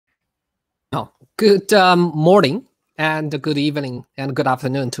Oh, good morning and good evening and good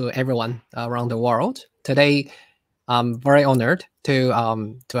afternoon to everyone around the world. Today, I'm very honored to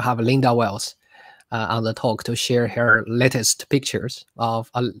have Linda Wells on the talk to share her latest pictures of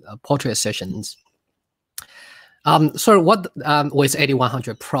portrait sessions. So what with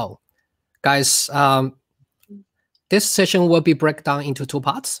AD100 Pro, guys? This session will be broken down into two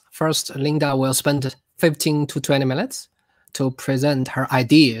parts. First, Linda will spend 15 to 20 minutes to present her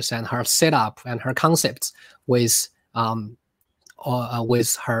ideas and her setup and her concepts with her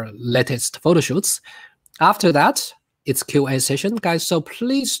latest photo shoots. After that, it's Q&A session, guys. So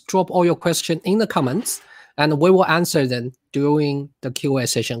please drop all your questions in the comments, and we will answer them during the Q&A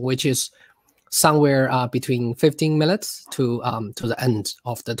session, which is somewhere between 15 minutes to the end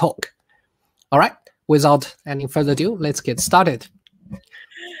of the talk. All right. Without any further ado, let's get started.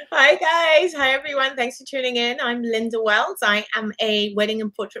 Hi guys, hi everyone. Thanks for tuning in. I'm Linda Wells. I am a wedding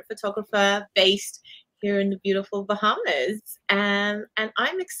and portrait photographer based here in the beautiful Bahamas, and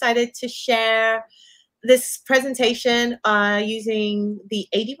I'm excited to share this presentation using the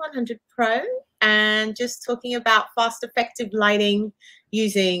AD100PRO and just talking about fast, effective lighting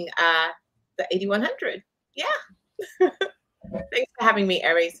using the AD100. Yeah. Thanks for having me,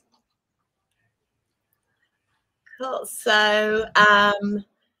 Aries. Cool. So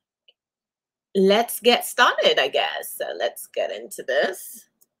let's get started, I guess. So let's get into this.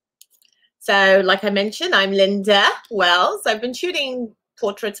 So like I mentioned, I'm Linda Wells. I've been shooting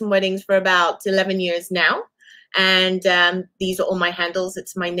portraits and weddings for about 11 years now. And these are all my handles.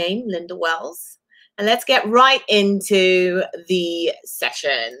 It's my name, Linda Wells. And let's get right into the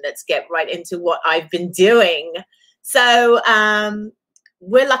session. Let's get right into what I've been doing. So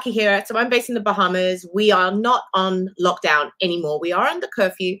we're lucky here. So I'm based in the Bahamas. We are not on lockdown anymore. We are under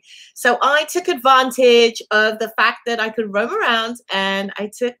curfew. So I took advantage of the fact that I could roam around, and I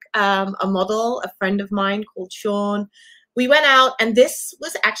took a model, a friend of mine called Sean. We went out, and this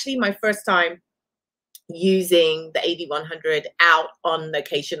was actually my first time using the AD100 out on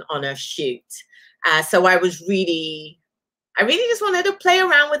location on a shoot. So I really just wanted to play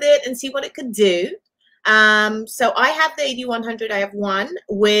around with it and see what it could do. So I have the AD100. I have one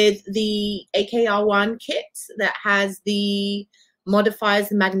with the AKR1 kit that has the modifiers,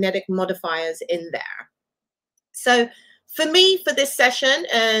 the magnetic modifiers in there. So for me, for this session,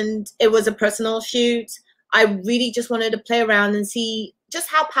 and it was a personal shoot, I really just wanted to play around and see just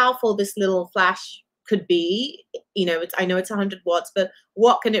how powerful this little flash could be. You know, I know it's 100 watts, but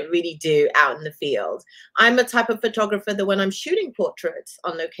what can it really do out in the field? I'm a type of photographer that when I'm shooting portraits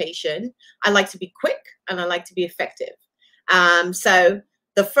on location, I like to be quick and I like to be effective. So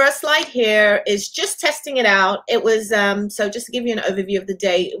the first slide here is just testing it out. It was, so just to give you an overview of the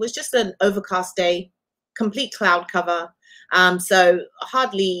day, it was just an overcast day, complete cloud cover. So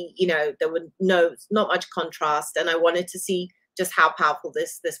hardly, you know, there were not much contrast, and I wanted to see just how powerful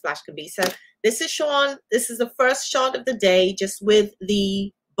this flash could be. So this is Sean. This is the first shot of the day, just with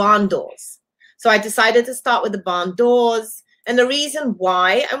the barn doors. So I decided to start with the barn doors. And the reason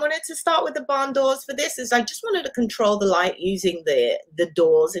why I wanted to start with the barn doors for this is I just wanted to control the light using the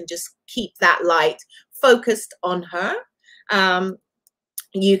doors and just keep that light focused on her.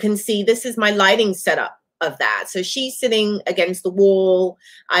 You can see this is my lighting setup of that. So she's sitting against the wall.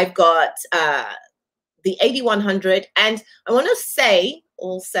 I've got the AD100, and I want to say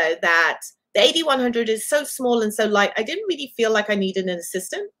also that the AD100 is so small and so light, I didn't really feel like I needed an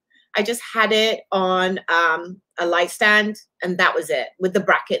assistant. I just had it on a light stand, and that was it, with the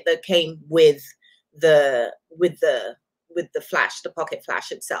bracket that came with the flash, the pocket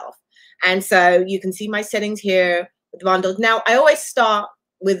flash itself. And so you can see my settings here with the bundle. Now I always start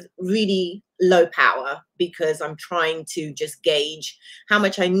with really low power because I'm trying to just gauge how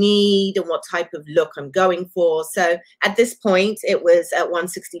much I need and what type of look I'm going for. So at this point, it was at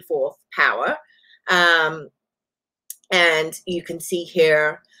 1/64th power. And you can see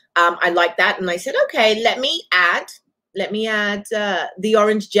here, I like that. And I said, okay, let me add the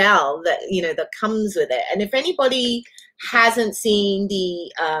orange gel that, you know, that comes with it. And if anybody hasn't seen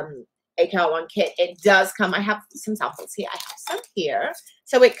the AKR1 kit, it does come, I have some samples here. I have some here.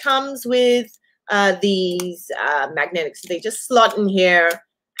 So it comes with these magnetics. They just slot in here,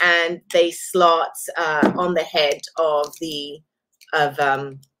 and they slot on the head of the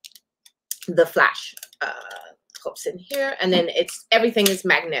flash. Pops in here, and then everything is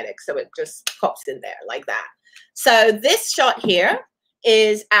magnetic, so it just pops in there like that. So this shot here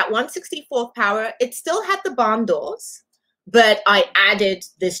is at 1/64th power. It still had the barn doors, but I added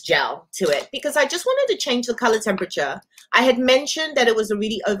this gel to it because I just wanted to change the color temperature. I had mentioned that it was a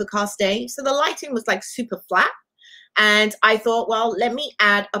really overcast day, so the lighting was like super flat. And I thought, well, let me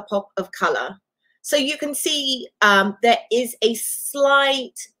add a pop of color. So you can see there is a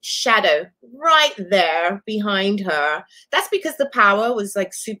slight shadow right there behind her. That's because the power was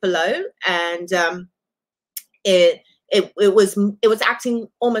like super low, and it was acting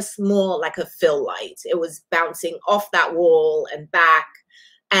almost more like a fill light. It was bouncing off that wall and back.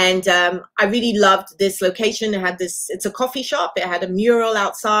 And I really loved this location. It had this, it's a coffee shop. It had a mural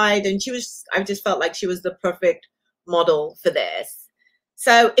outside, and I just felt like she was the perfect model for this.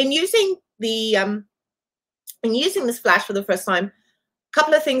 So in using this flash for the first time, a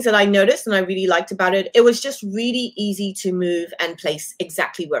couple of things that I noticed and I really liked about it. It was just really easy to move and place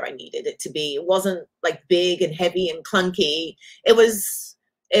exactly where I needed it to be. It wasn't like big and heavy and clunky. It was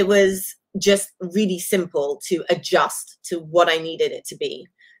just really simple to adjust to what I needed it to be.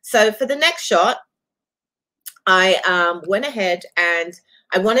 So for the next shot, I went ahead and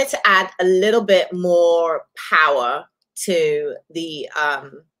I wanted to add a little bit more power to the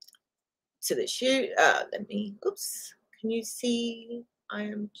shoot. Let me, oops, can you see?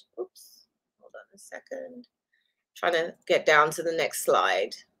 Oops, hold on a second. Trying to get down to the next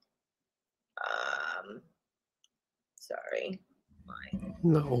slide. Sorry.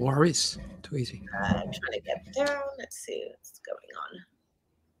 No worries. Too easy. I'm trying to get down. Let's see what's going on.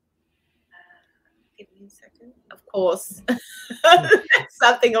 Give me a second. Of course,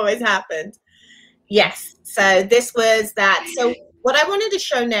 something always happened. Yes. So this was that. So what I wanted to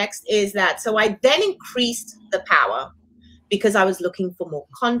show next is that, so I then increased the power because I was looking for more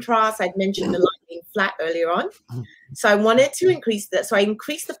contrast. I'd mentioned the light being flat earlier on. So I wanted to increase that. So I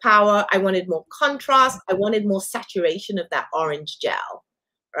increased the power. I wanted more contrast. I wanted more saturation of that orange gel,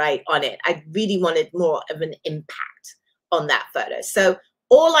 right, on it. I really wanted more of an impact on that photo. So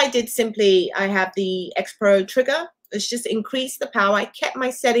all I did simply, I have the AD100PRO trigger. Let's just increase the power. I kept my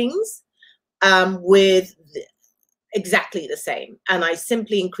settings with exactly the same. And I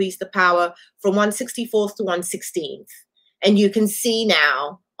simply increased the power from 1/64th to 1/16th. And you can see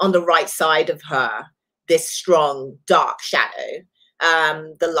now on the right side of her, this strong dark shadow.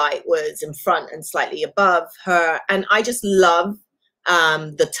 The light was in front and slightly above her. And I just love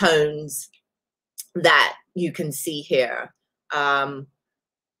the tones that you can see here.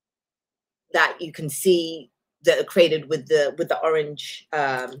 That you can see that are created with the orange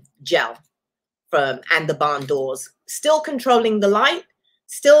gel and the barn doors. Still controlling the light,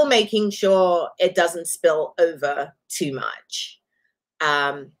 still making sure it doesn't spill over too much.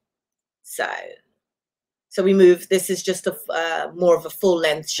 So we move. This is just a more of a full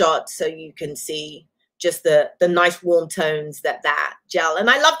length shot, so you can see just the nice warm tones that gel. And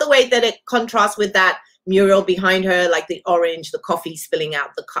I love the way that it contrasts with that mural behind her, like the orange, the coffee spilling out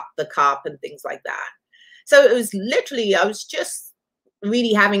the cup and things like that. So it was literally, I was just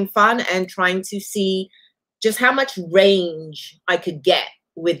really having fun and trying to see just how much range I could get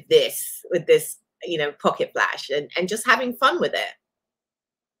with this, you know, pocket flash, and just having fun with it.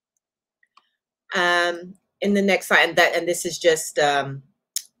 In the next slide, and this is just a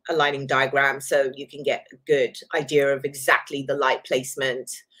lighting diagram, so you can get a good idea of exactly the light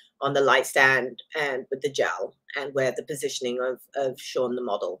placement on the light stand and with the gel and where the positioning of Sean the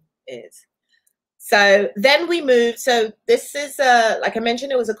model is. So then we moved. So this is, like I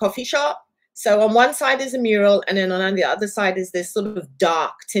mentioned, it was a coffee shop. So on one side is a mural, and then on the other side is this sort of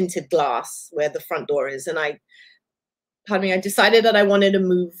dark tinted glass where the front door is. And I decided that I wanted to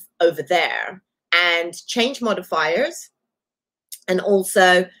move over there and change modifiers, and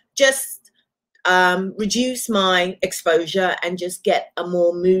also just reduce my exposure and just get a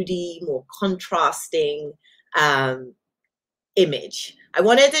more moody, more contrasting image. I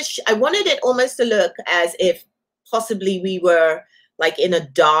wanted it almost to look as if possibly we were like in a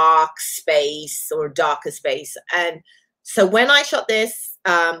dark space or darker space. And so when I shot this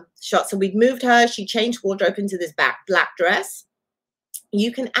shot, so we'd moved her, she changed wardrobe into this black dress.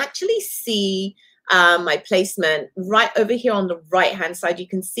 You can actually see my placement right over here on the right hand side. You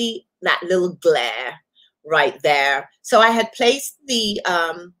can see that little glare right there. So I had placed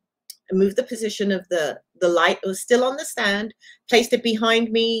moved the position of the light. It was still on the stand, placed it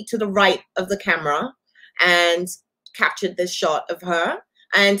behind me to the right of the camera, and captured this shot of her.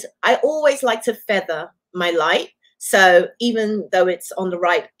 And I always like to feather my light. So even though it's on the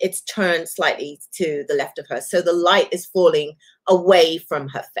right, it's turned slightly to the left of her. So the light is falling away from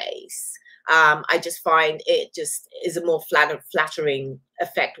her face. I just find it just is a more flattering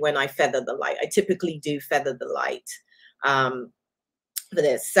effect when I feather the light. I typically do feather the light for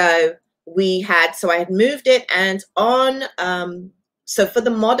this. So I had moved it, and on, so for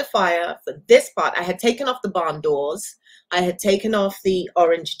the modifier for this part, I had taken off the barn doors, I had taken off the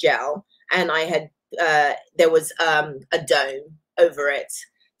orange gel, and I had there was a dome over it.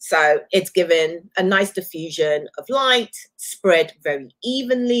 So it's given a nice diffusion of light, spread very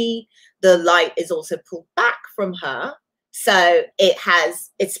evenly. The light is also pulled back from her, so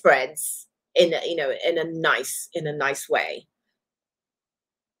it spreads in in a nice way.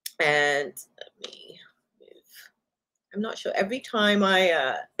 And let me move. I'm not sure. Every time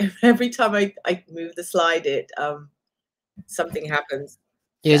I move the slide, something happens.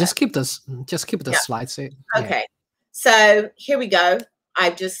 Yeah, just keep the slides. Yeah. Okay, so here we go.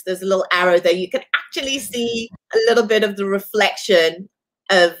 There's a little arrow there. You can actually see a little bit of the reflection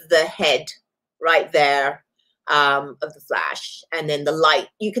of the head right there of the flash. And then the light,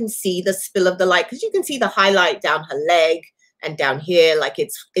 you can see the spill of the light because you can see the highlight down her leg and down here, like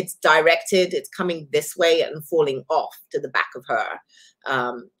it's directed, it's coming this way and falling off to the back of her.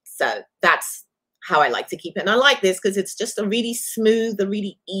 So that's how I like to keep it. And I like this because it's just a really smooth, a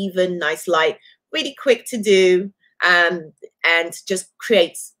really even, nice light, really quick to do. And just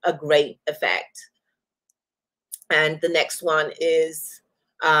creates a great effect. And the next one is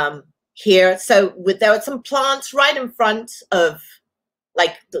here. So there are some plants right in front of,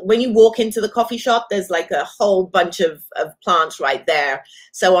 like when you walk into the coffee shop, there's like a whole bunch of plants right there.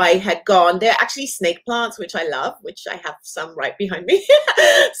 So I had gone, they're actually snake plants, which I love, which I have some right behind me.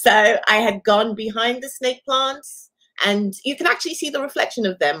 So I had gone behind the snake plants and you can actually see the reflection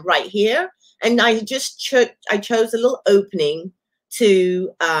of them right here. And I just chose a little opening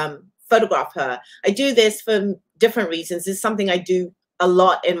to photograph her. I do this for different reasons. It's something I do a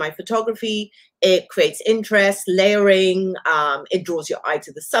lot in my photography. It creates interest, layering. It draws your eye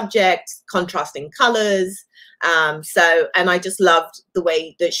to the subject, contrasting colors. And I just loved the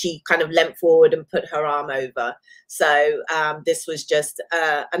way that she kind of leant forward and put her arm over. So this was just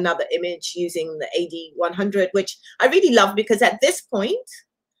another image using the AD100, which I really love because at this point,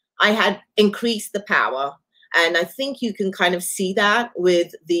 I had increased the power. And I think you can kind of see that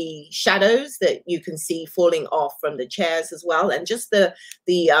with the shadows that you can see falling off from the chairs as well. And just the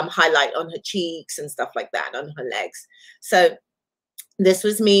highlight on her cheeks and stuff like that on her legs. So this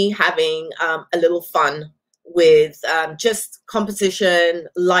was me having a little fun with just composition,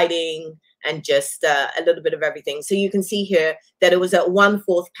 lighting, and just a little bit of everything. So you can see here that it was at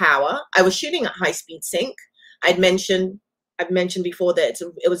 1/4 power. I was shooting at high speed sync. I've mentioned before that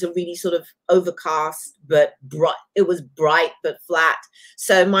it was a really sort of overcast, but bright. It was bright but flat.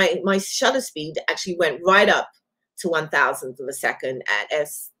 So my shutter speed actually went right up to 1,000th of a second at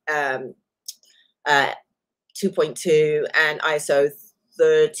 2.2 and ISO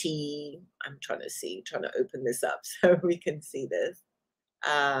 30. I'm trying to open this up so we can see this.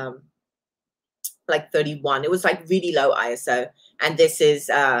 Like 31. It was like really low ISO, and this is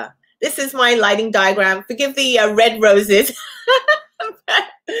my lighting diagram. Forgive the red roses.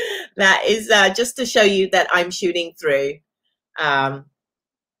 That is just to show you that I'm shooting through. And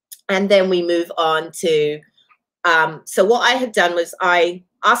then we move on to, so what I had done was I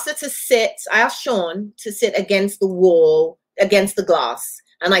asked Sean to sit against the wall, against the glass.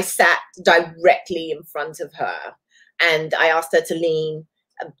 And I sat directly in front of her. And I asked her to lean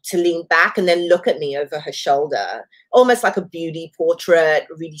back and then look at me over her shoulder, almost like a beauty portrait,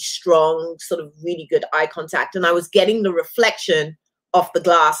 really strong, sort of really good eye contact. And I was getting the reflection off the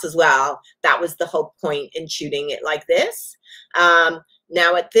glass as well. That was the whole point in shooting it like this.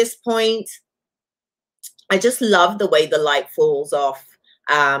 Now at this point, I just love the way the light falls off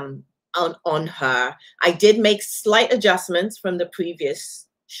on her. I did make slight adjustments from the previous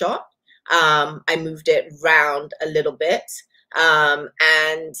shot. I moved it round a little bit.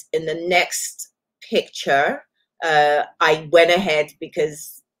 And in the next picture, I went ahead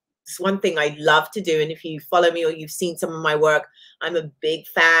because it's one thing I love to do. And if you follow me or you've seen some of my work, I'm a big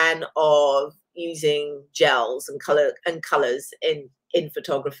fan of using gels and colors in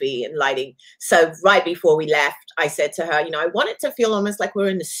photography and lighting. So right before we left, I said to her, I want it to feel almost like we're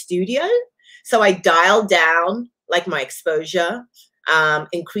in the studio. So I dialed down like my exposure,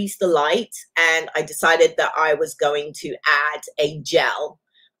 increased the light, and I decided that I was going to add a gel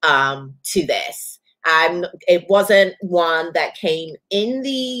to this. It wasn't one that came in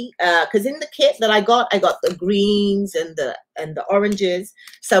the because in the kit that I got the greens and the oranges.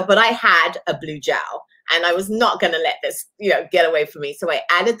 So, but I had a blue gel, and I was not going to let this get away from me. So I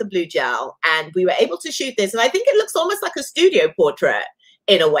added the blue gel, and we were able to shoot this. And I think it looks almost like a studio portrait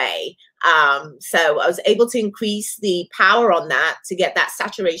in a way. So I was able to increase the power on that to get that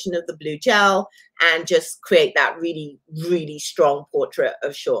saturation of the blue gel and just create that really, really strong portrait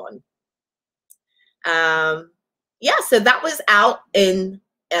of Sean. Yeah, so that was out in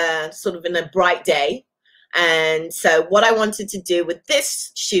sort of in a bright day. And so what I wanted to do with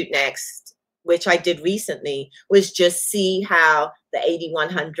this shoot next which I did recently, was just see how the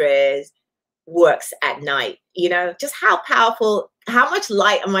AD100 works at night. You know, just how powerful, how much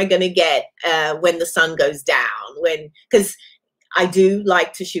light am I going to get when the sun goes down? Because I do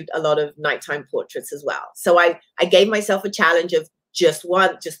like to shoot a lot of nighttime portraits as well. So I gave myself a challenge of just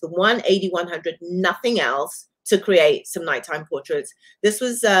the one AD100, nothing else, to create some nighttime portraits. This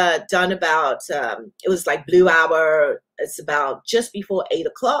was done about, it was like blue hour. It's about just before 8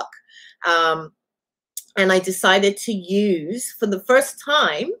 o'clock. And I decided to use, for the first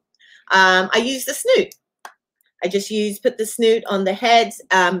time, I used the snoot. I just put the snoot on the head.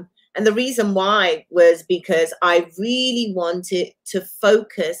 And the reason why was because I really wanted to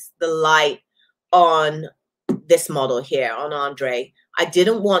focus the light on this model here, on Andre. I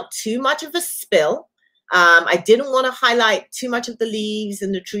didn't want too much of a spill. I didn't want to highlight too much of the leaves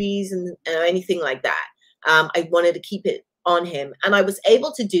and the trees and anything like that. I wanted to keep it on him. And I was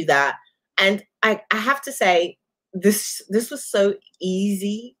able to do that. And I have to say, this was so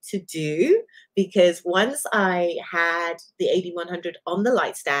easy to do, because once I had the AD100 on the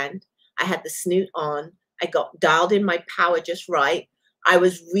light stand, I had the snoot on, I got dialed in my power just right. I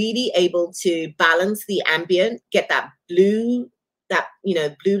was really able to balance the ambient, get that blue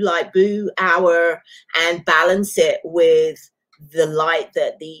light, blue hour, and balance it with the light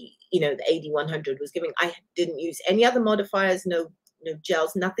that the AD100 was giving. I didn't use any other modifiers, no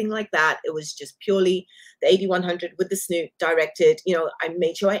gels, nothing like that. It was just purely the AD100 with the snoot directed. I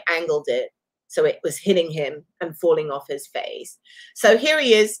made sure I angled it so it was hitting him and falling off his face. So here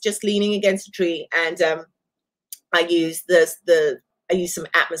he is, just leaning against a tree, and I used some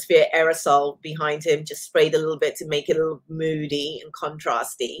atmosphere aerosol behind him, just sprayed a little bit to make it a little moody and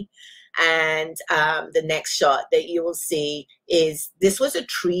contrasty. And the next shot that you will see is, this was a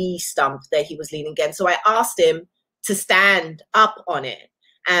tree stump that he was leaning against. So I asked him to stand up on it.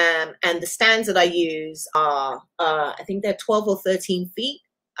 And the stands that I use are, I think they're 12 or 13 feet.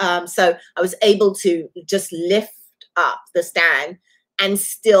 So I was able to just lift up the stand and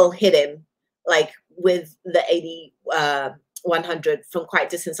still hit him, like with the AD100 from quite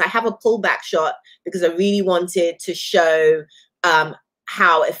distance. I have a pullback shot because I really wanted to show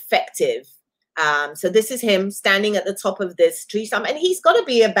how effective. So this is him standing at the top of this tree stump, and he's got to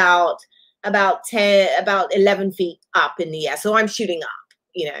be about 11 feet up in the air. So I'm shooting up,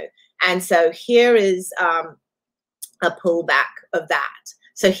 and so here is a pullback of that.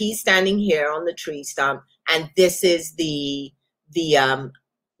 So he's standing here on the tree stump, and this is the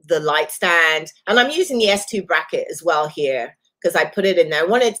light stand, and I'm using the S2 bracket as well here because I put it in there.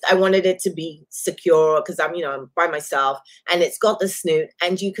 I wanted it to be secure because I'm by myself, and it's got the snoot,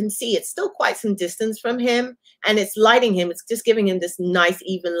 and you can see it's still quite some distance from him, and it's lighting him. It's just giving him this nice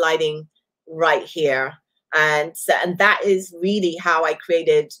even lighting right here. And that is really how I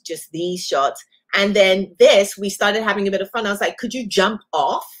created just these shots. And then we started having a bit of fun. I was like, could you jump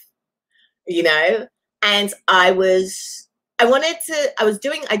off? And I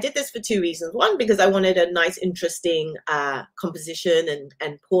did this for two reasons. One, because I wanted a nice, interesting composition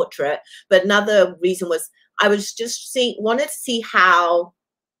and portrait. But another reason was I was just wanted to see how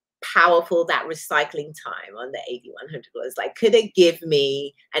powerful that recycling time on the AD100 was. Like, could it give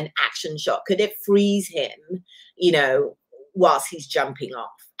me an action shot? Could it freeze him, whilst he's jumping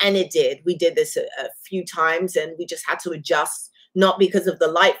off? And it did. We did this a few times, and we just had to adjust, not because of the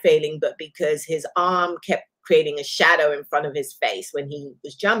light failing, but because his arm kept creating a shadow in front of his face when he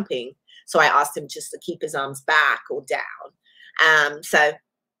was jumping. So I asked him just to keep his arms back or down. So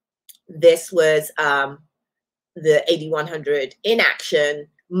this was the AD100 in action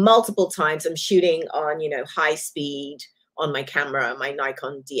multiple times. I'm shooting on, high speed on my camera, my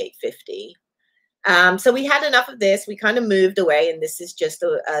Nikon D850. So we had enough of this. We kind of moved away, and this is just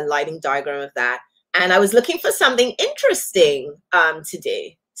a lighting diagram of that. And I was looking for something interesting to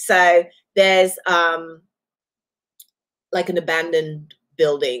do. So there's like an abandoned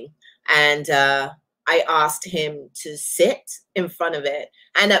building, and I asked him to sit in front of it.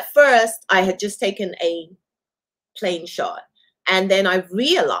 And at first I had just taken a plain shot, and then I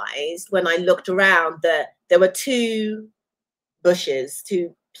realized when I looked around that there were two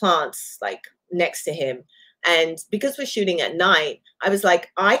plants like next to him. And because we're shooting at night, I was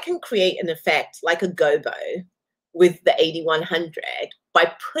like, I can create an effect like a gobo with the AD100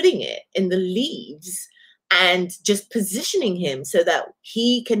 by putting it in the leaves and just positioning him so that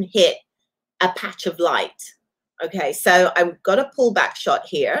he can hit a patch of light. Okay, so I've got a pullback shot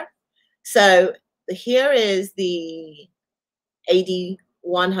here. So here is the AD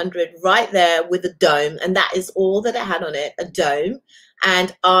AD100 right there with a dome, and that is all that it had on it, a dome.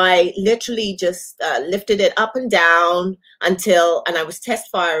 And I literally just lifted it up and down until, and I was test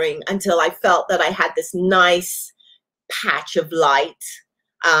firing until I felt that I had this nice patch of light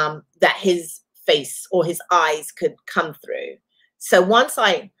that his face or his eyes could come through. So once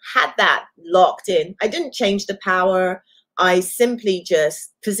I had that locked in, I didn't change the power. I simply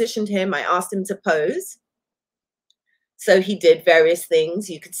just positioned him. I asked him to pose. So he did various things.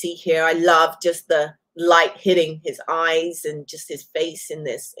 You could see here, I love just the light hitting his eyes and just his face in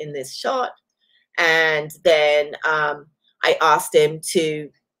this shot. And then I asked him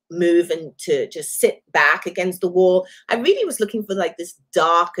to move and to just sit back against the wall. I really was looking for like this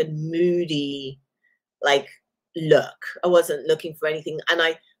dark and moody like look. I wasn't looking for anything, and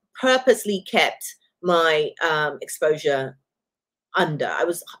I purposely kept my exposure under. I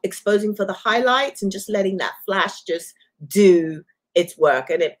was exposing for the highlights and just letting that flash just do its work,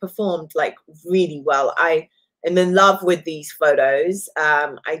 and it performed like really well. I am in love with these photos.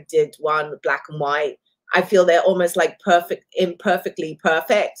 I did one black and white. I feel they're almost like imperfectly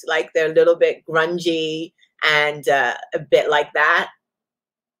perfect, like they're a little bit grungy and a bit like that.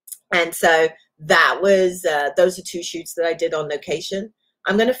 And so that was those are two shoots that I did on location.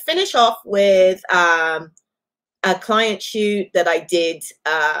 I'm going to finish off with a client shoot that I did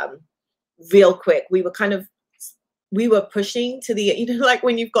real quick. We were pushing to the, you know, like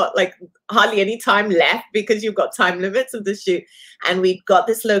when you've got like hardly any time left because you've got time limits of the shoot. And we got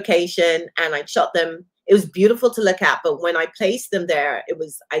this location and I shot them. It was beautiful to look at, but when I placed them there, it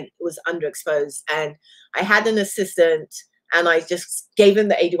was underexposed. And I had an assistant and I just gave him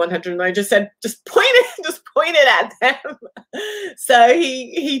the AD100 and I just said, just point it at them. So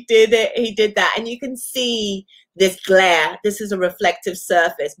he did it. He did that. And you can see this glare. This is a reflective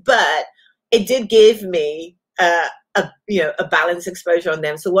surface, but it did give me a balanced exposure on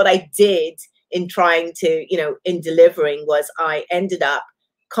them. So what I did in trying to, in delivering was I ended up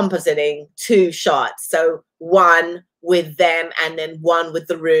compositing two shots. So one with them and then one with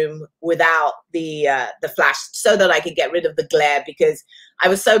the room without the flash, so that I could get rid of the glare, because I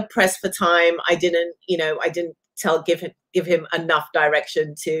was so pressed for time. I didn't give him enough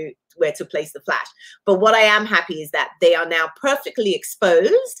direction to where to place the flash. But what I am happy is that they are now perfectly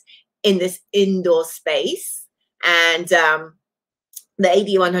exposed in this indoor space. And the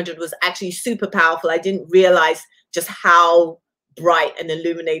AD100 was actually super powerful. I didn't realize just how bright and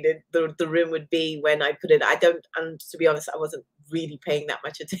illuminated the room would be when I put it. To be honest, I wasn't really paying that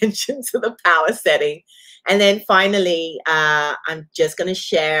much attention to the power setting. And then finally, I'm just going to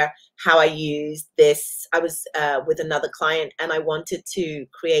share how I used this. I was with another client and I wanted to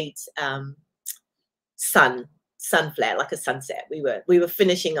create sun flare, like a sunset. We were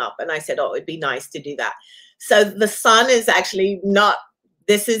finishing up and I said, oh, it'd be nice to do that. So the sun is actually not,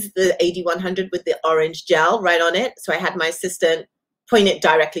 this is the AD100 with the orange gel right on it. So I had my assistant point it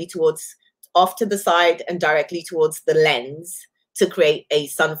directly towards, off to the side and directly towards the lens to create a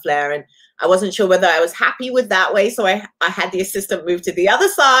sun flare. And I wasn't sure whether I was happy with that way. So I had the assistant move to the other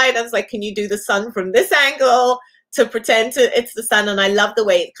side. I was like, can you do the sun from this angle to pretend it's the sun? And I love the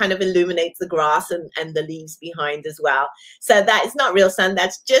way it kind of illuminates the grass and the leaves behind as well. So that is not real sun.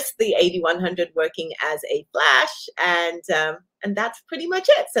 That's just the AD100 working as a flash. And that's pretty much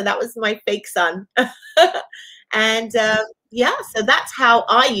it. So that was my fake sun. And yeah, so that's how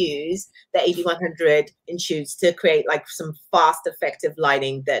I use the AD100 in shoots to create like some fast, effective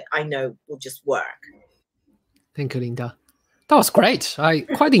lighting that I know will just work. Thank you, Linda. That was great. I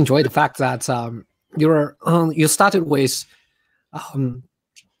quite enjoyed the fact that you started with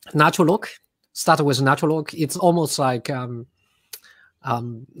natural look. It's almost like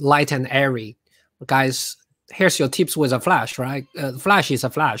light and airy. Guys, here's your tips with a flash, right? Flash is a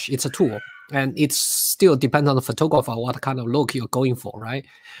flash. It's a tool. And it's still depends on the photographer what kind of look you're going for, right?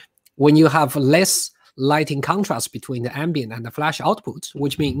 When you have less lighting contrast between the ambient and the flash output,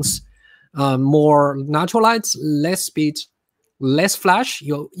 which means more natural lights, less speed, less flash,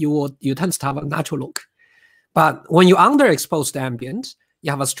 you tend to have a natural look. But when you underexpose the ambient,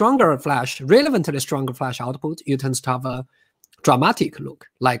 you have a stronger flash, relevantly stronger flash output, you tend to have a dramatic look,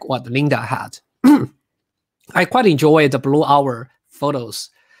 like what Linda had. I quite enjoy the blue hour photos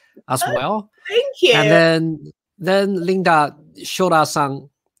as well. Thank you. And then Linda showed us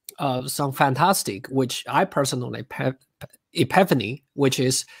some fantastic, which I personally epiphany, which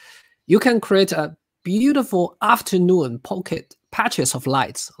is you can create a beautiful afternoon pocket patches of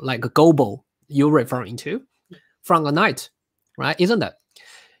lights, like a gobo you're referring to, from a night, right? Isn't it?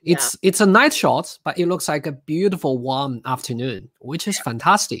 It's a night shot, but it looks like a beautiful warm afternoon, which is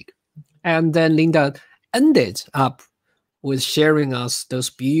fantastic. And then Linda ended up with sharing us those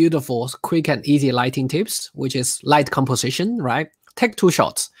beautiful, quick and easy lighting tips, which is light composition, right? Take 2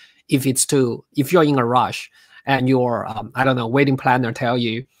 shots if you're in a rush and your I don't know, wedding planner tell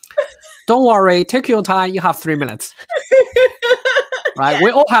you, don't worry, take your time, you have 3 minutes. Right? Yeah,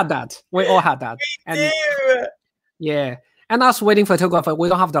 We all had that. We all had that. And do. yeah. And as wedding photographer, we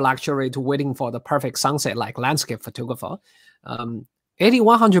don't have the luxury to waiting for the perfect sunset like landscape photographer.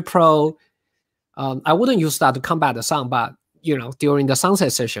 AD100 Pro, I wouldn't use that to combat the sun, but during the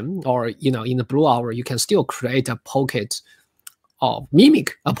sunset session or in the blue hour, you can still create a pocket or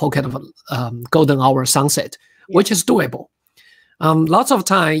mimic a pocket of golden hour sunset, which is doable. Lots of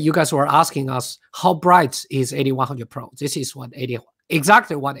time you guys were asking us how bright is AD100 Pro. This is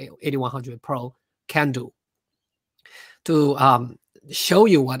exactly what AD100 Pro can do. To show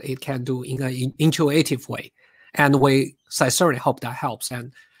you what it can do in an intuitive way, and I certainly hope that helps.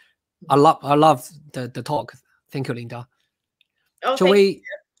 And I love the talk. Thank you, Linda. Oh, Shall we?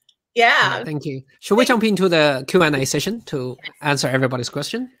 Yeah. Thank you. Should we jump into the Q&A session to answer everybody's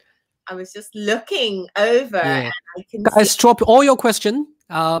question? I was just looking over. Yeah. And I can guys, drop all your questions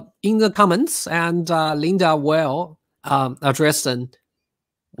in the comments, and Linda will address them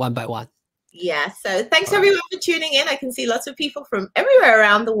one by one. Yeah, so thanks everyone for tuning in. I can see lots of people from everywhere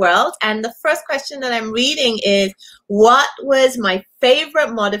around the world. And the first question that I'm reading is, what was my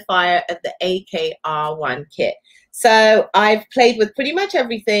favorite modifier of the AKR1 kit? So I've played with pretty much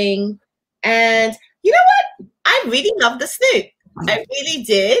everything. And you know what? I really love the snoot. I really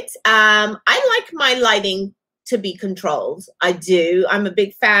did. I like my lighting to be controlled. I do. I'm a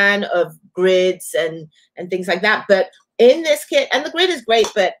big fan of grids and things like that. But in this kit, and the grid is great,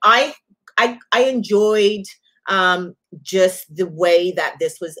 but I enjoyed just the way that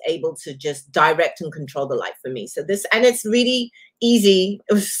this was able to just direct and control the light for me. So this, and it's really easy.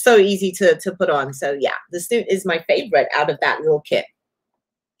 It was so easy to put on. So yeah, the snoot is my favorite out of that little kit.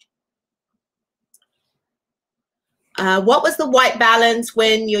 What was the white balance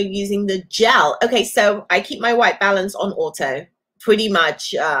when you're using the gel? Okay, so I keep my white balance on auto pretty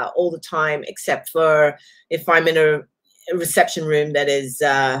much all the time, except for if I'm in a reception room that is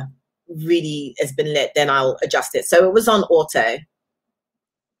really has been lit, then I'll adjust it. So it was on auto.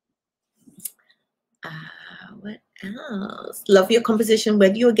 What else? Love your composition.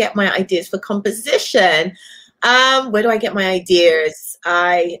 Where do you get my ideas for composition? Where do I get my ideas?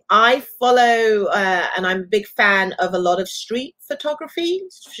 I follow and I'm a big fan of a lot of street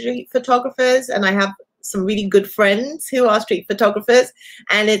photographers, and I have some really good friends who are street photographers,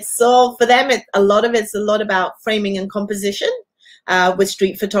 and it's all for them. It's a lot about framing and composition with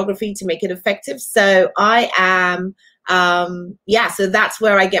street photography to make it effective. So I am so that's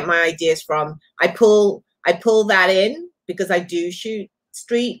where I get my ideas from. I pull that in because I do shoot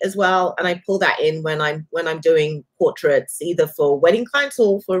street as well, and I pull that in when I'm doing portraits, either for wedding clients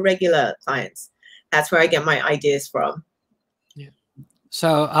or for regular clients. That's where I get my ideas from. Yeah.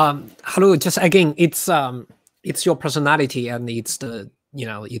 So hello, just again, it's your personality, and it's the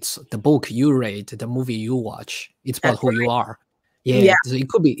it's the book you read, the movie you watch. It's about who you are. Yeah. So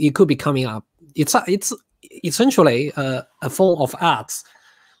it could be coming up. It's essentially a form of arts,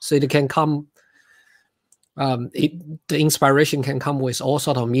 so it can come. The inspiration can come with all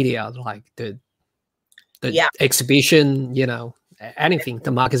sort of media, like the exhibition, anything,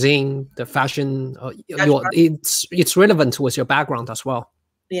 the magazine, the fashion. It's relevant with your background as well.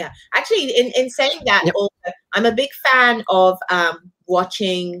 Yeah, actually, in saying that, also, I'm a big fan of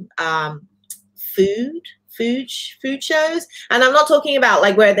watching food shows, and I'm not talking about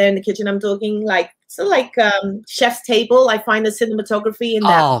like where they're in the kitchen. I'm talking like Chef's Table. I find the cinematography in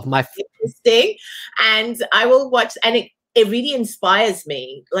that interesting, and I will watch, and it really inspires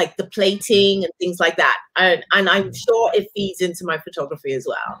me, like the plating and things like that, and I'm sure it feeds into my photography as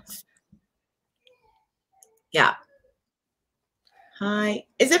well. Yeah. Hi,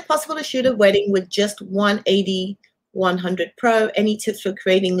 is it possible to shoot a wedding with just one AD100 Pro? Any tips for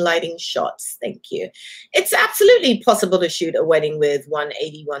creating lighting shots? Thank you. It's absolutely possible to shoot a wedding with one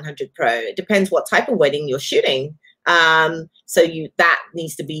AD100 Pro. It depends what type of wedding you're shooting. So that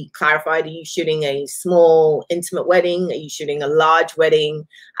needs to be clarified. Are you shooting a small intimate wedding? Are you shooting a large wedding?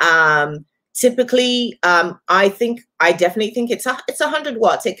 Typically, I definitely think it's 100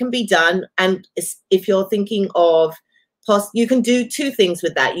 watts. It can be done. And if you're thinking of, you can do two things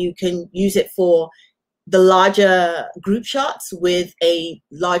with that. You can use it for the larger group shots with a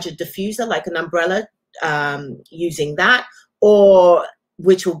larger diffuser, like an umbrella, using that, or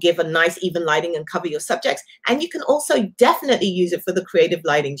which will give a nice even lighting and cover your subjects. And you can also definitely use it for the creative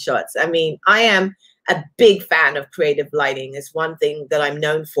lighting shots. I mean, I am a big fan of creative lighting. Is one thing that I'm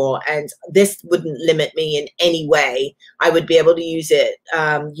known for, and this wouldn't limit me in any way. I would be able to use it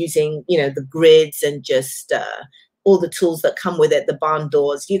using, you know, the grids and just all the tools that come with it, the barn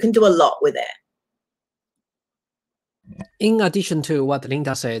doors. You can do a lot with it. In addition to what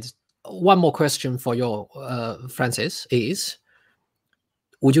Linda said, one more question for you, Francis, is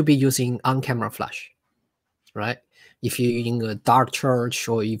would you be using on-camera flash, right? If you're in a dark church,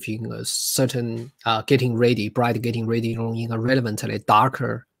 or if you're in a certain getting ready room in a relatively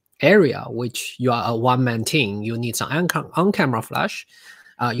darker area, which you are a one-man team, you need some on-camera flash,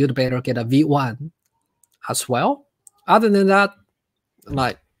 you'd better get a V1 as well. Other than that,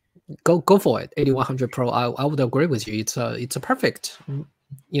 like, go for it. AD100PRO, I would agree with you. It's a perfect,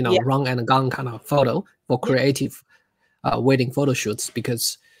 you know, run and gun kind of photo for creative wedding photo shoots,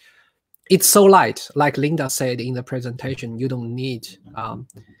 because it's so light. Like Linda said in the presentation, you don't need a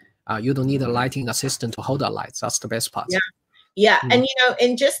lighting assistant to hold the lights. That's the best part. Yeah. And you know,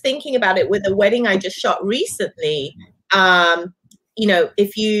 in just thinking about it, with a wedding I just shot recently, you know,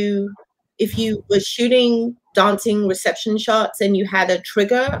 if you were shooting dancing reception shots and you had a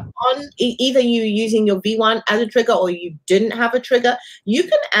trigger on, either you using your V1 as a trigger or you didn't have a trigger, you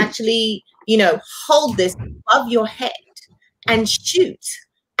can actually, you know, hold this above your head and shoot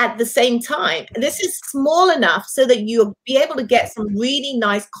at the same time. This is small enough so that you'll be able to get some really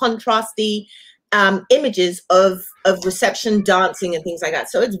nice contrasty images of reception dancing and things like that.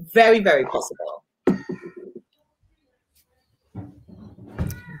 So it's very, very possible.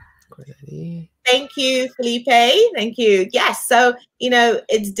 Thank you, Felipe. Thank you. Yes. So, you know,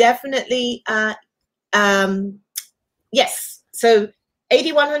 it's definitely, yes. So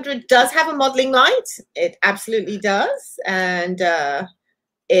AD100 does have a modeling light. It absolutely does. And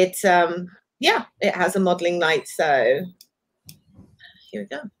it, yeah, it has a modeling light. So here we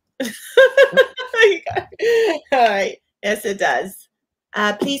go. There you go. All right. Yes, it does.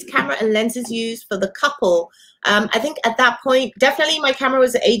 Please, camera and lenses used for the couple. I think at that point, definitely my camera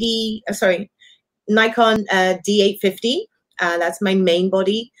was Nikon D850. That's my main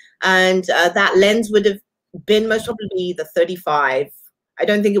body. And that lens would have been most probably the 35. I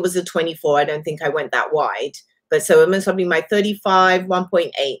don't think it was a 24. I don't think I went that wide. But so it must probably my 35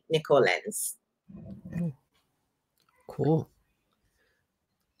 1.8 Nikon lens. Cool.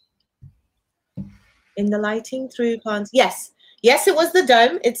 In the lighting through plants. Yes. Yes, it was the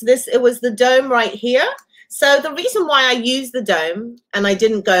dome. It was the dome right here. So the reason why I used the dome and I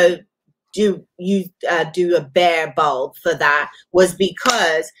didn't go do a bare bulb for that was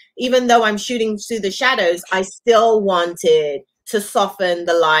because even though I'm shooting through the shadows, I still wanted to soften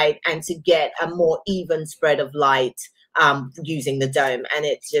the light and to get a more even spread of light using the dome. And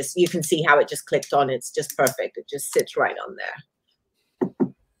it's just, you can see how it just clicked on. It's just perfect. It just sits right on there.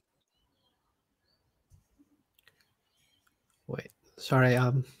 Wait, sorry.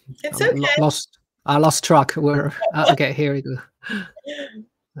 It's okay. I lost track. We're okay. Here we go.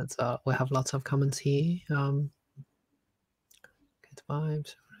 That's we have lots of comments here. Good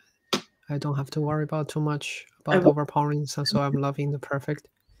vibes. I don't have to worry about too much about overpowering, so I'm loving the perfect.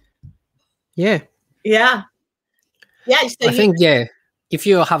 Yeah. Yeah. Yeah. So I think if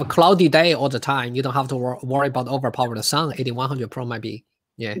you have a cloudy day all the time, you don't have to worry about overpowering the sun. AD100PRO might be.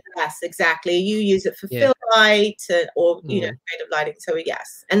 Yeah. Yes, exactly. You use it for fill light or you know, creative lighting. So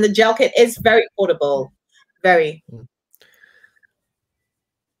yes, and the gel kit is very portable. Very.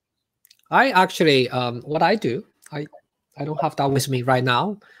 I actually, what I do, I don't have that with me right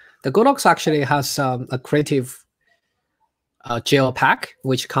now. The Godox actually has a creative gel pack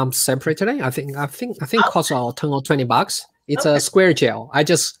which comes separately. I think costs 10 or 20 bucks. It's a square gel. I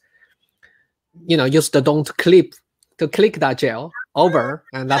just, you know, use the don't clip to click that gel over,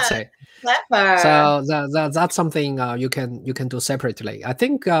 and that's it. Clever. So that's something you can do separately. I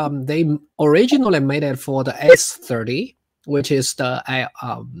think they originally made it for the S30, which is the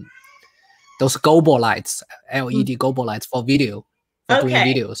those gobo lights, LED gobo lights for video, for doing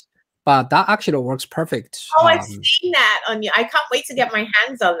videos. But that actually works perfect. Oh, I've seen that on you. I can't wait to get my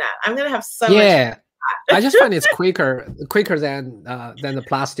hands on that. I'm gonna have so much. Yeah, I just find it's quicker than the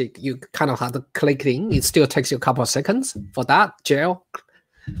plastic. You kind of have to click in. It still takes you a couple of seconds for that gel.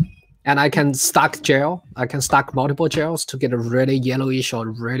 And I can stack gel. I can stack multiple gels to get a really yellowish or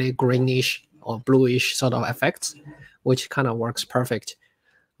really greenish or bluish sort of effects, which kind of works perfect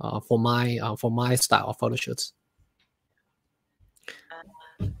for my style of photo shoots.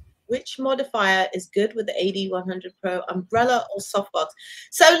 Which modifier is good with the AD100PRO, umbrella or softbox?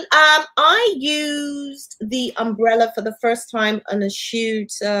 So I used the umbrella for the first time on a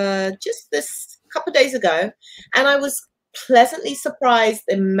shoot just this couple of days ago, and I was pleasantly surprised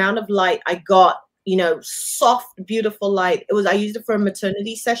the amount of light I got you know, soft, beautiful light. I used it for a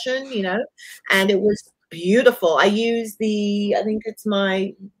maternity session, you know, and it was beautiful. I use I think it's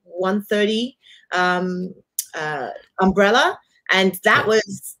my 130 umbrella, and that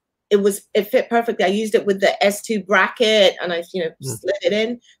was, it fit perfectly. I used it with the S2 bracket, and I, you know, slid it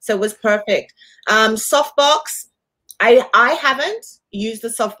in, so it was perfect. Softbox, I haven't used the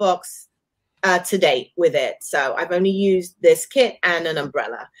softbox to date with it, so I've only used this kit and an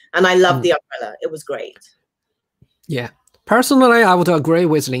umbrella, and I love the umbrella. It was great. Yeah, personally, I would agree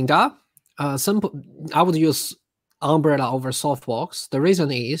with Linda. I would use umbrella over softbox. The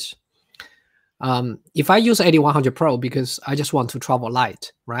reason is, if I use AD100 Pro because I just want to travel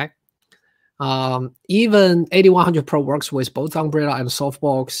light, right? Even AD100 Pro works with both umbrella and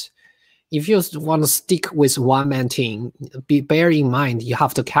softbox. If you want to stick with one-man team, bear in mind you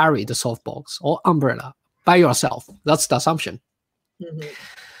have to carry the softbox or umbrella by yourself. That's the assumption.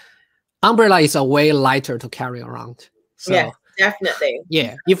 Umbrella is a way lighter to carry around. So, yeah, definitely.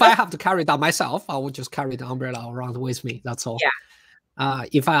 Yeah, if I have to carry that myself, I would just carry the umbrella around with me. That's all. Yeah.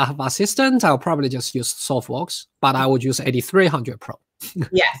 If I have assistant, I'll probably just use softbox, but I would use AD300 Pro.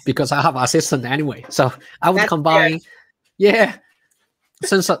 Yes. Because I have assistant anyway. So I would combine. Good. Yeah.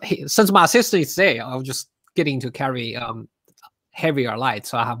 Since my assistant is there, I'll just getting to carry heavier light,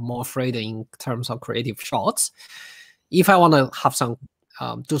 so I have more freedom in terms of creative shots. If I want to have some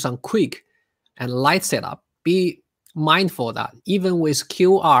do some quick and light setup, be mindful that even with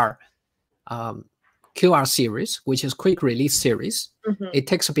QR series, which is quick release series, it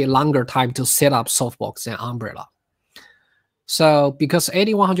takes a bit longer time to set up softbox and umbrella. So because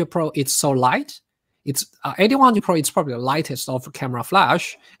AD100 Pro it's so light, it's AD100 Pro is probably the lightest of camera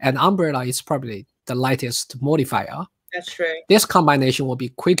flash, and umbrella is probably the lightest modifier. That's true. This combination will be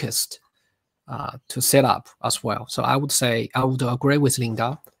quickest to set up as well. So I would say I would agree with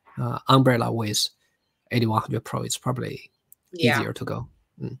Linda. Umbrella with AD100 Pro is probably easier to go.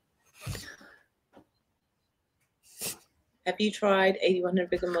 Have you tried AD100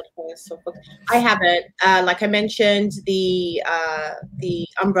 bigger modifier softbox? I haven't. Like I mentioned, the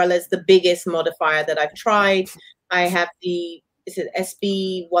umbrella is the biggest modifier that I've tried. I have the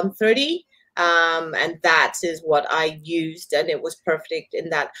SB130, and that is what I used, and it was perfect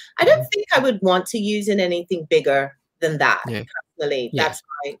in that. I don't think I would want to use in anything bigger than that. Personally, that's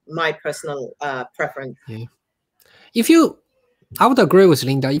my personal preference. I would agree with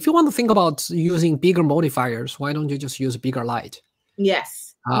Linda. If you want to think about using bigger modifiers, why don't you just use bigger light?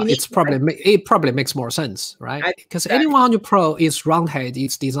 Yes. It probably makes more sense, right? Because AD100 Pro is round head.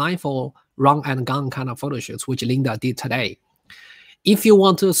 It's designed for run and gun kind of photo shoots, which Linda did today. If you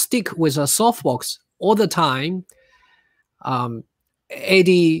want to stick with a softbox all the time,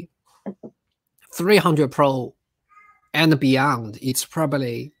 AD300 Pro and beyond, it's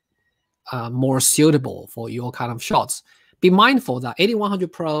probably more suitable for your kind of shots. Be mindful that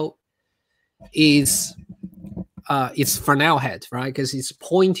AD100 Pro is it's Fresnel head, right? Because it's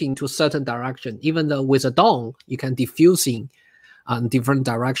pointing to a certain direction. Even though with a dome, you can diffusing different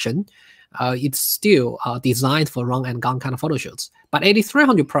direction. It's still designed for run and gun kind of photo shoots. But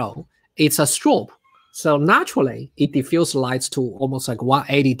AD300 Pro, it's a strobe. So naturally, it diffuses lights to almost like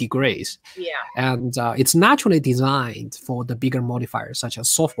 180 degrees. Yeah. And it's naturally designed for the bigger modifiers, such as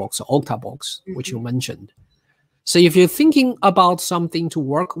softbox or octabox, which you mentioned. So if you're thinking about something to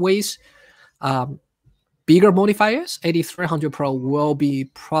work with, bigger modifiers, AD300 Pro will be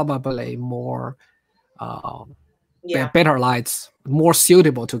probably more better lights, more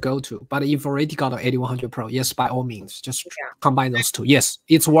suitable to go to. But if you've already got an AD100 Pro, yes, by all means, just combine those two. Yes,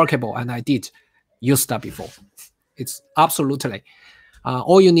 it's workable, and I did use that before. It's absolutely.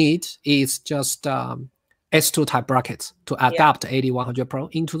 All you need is just S2 type brackets to adapt AD100 Pro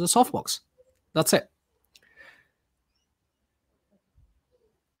into the softbox. That's it.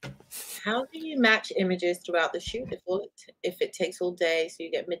 How do you match images throughout the shoot if it takes all day, so you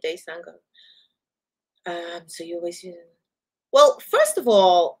get midday sun? So you always use. Well, first of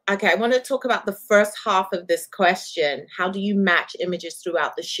all, okay, I want to talk about the first half of this question. How do you match images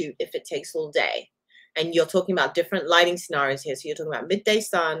throughout the shoot if it takes all day? And you're talking about different lighting scenarios here. So you're talking about midday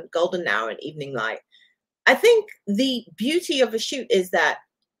sun, golden hour, and evening light. I think the beauty of a shoot is that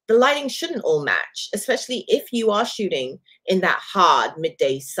the lighting shouldn't all match, especially if you are shooting in that hard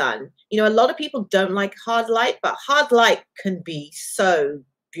midday sun. You know, a lot of people don't like hard light, but hard light can be so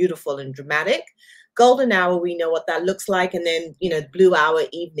beautiful and dramatic. Golden hour, we know what that looks like. And then, you know, blue hour,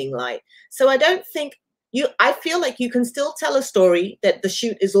 evening light. So I don't think I feel like you can still tell a story that the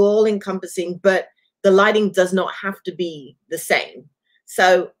shoot is all encompassing, but the lighting does not have to be the same.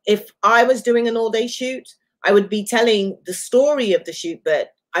 So if I was doing an all day shoot, I would be telling the story of the shoot, but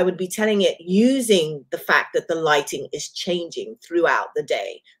I would be telling it using the fact that the lighting is changing throughout the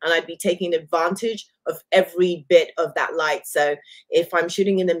day. And I'd be taking advantage of every bit of that light. So if I'm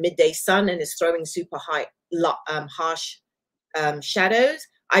shooting in the midday sun and it's throwing super harsh shadows,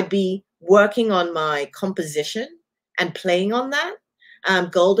 I'd be working on my composition and playing on that.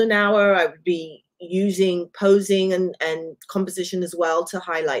 Golden hour, I would be using posing and composition as well to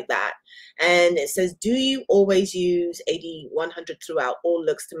highlight that. And it says, do you always use AD100 throughout all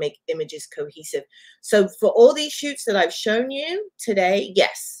looks to make images cohesive? So for all these shoots that I've shown you today,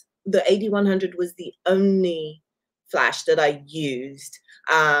 yes, the AD100 was the only flash that I used.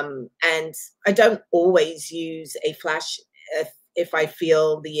 And I don't always use a flash if I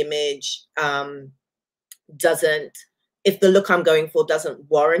feel the image if the look I'm going for doesn't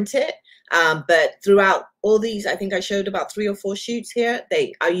warrant it. But throughout all these, I think I showed about 3 or 4 shoots here,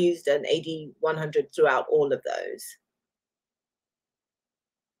 I used an AD100 throughout all of those.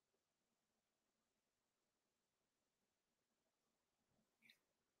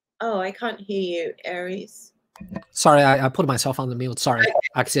 Oh, I can't hear you, Aries. Sorry, I put myself on the mute. Sorry,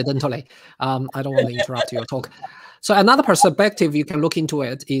 accidentally. I don't want to interrupt your talk. So another perspective you can look into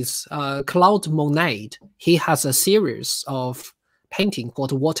it is Claude Monet. He has a series of painting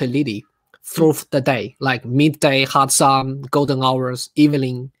called Water Lily through the day, like midday, hot sun, golden hours,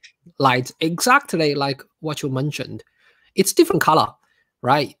 evening light, exactly like what you mentioned. It's different color,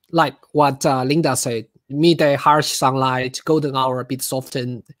 right? Like what Linda said, midday, harsh sunlight, golden hour a bit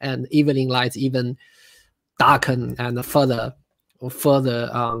softened, and evening light even darken and further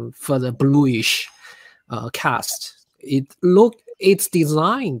bluish cast. It's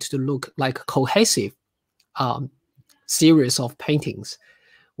designed to look like a cohesive series of paintings,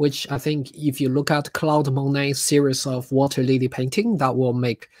 which I think if you look at Claude Monet's series of water lily painting, that will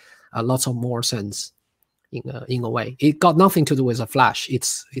make a lot of more sense in a way. It got nothing to do with a flash.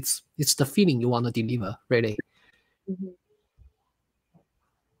 It's the feeling you want to deliver, really. Mm-hmm.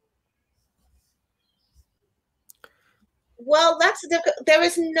 Well, there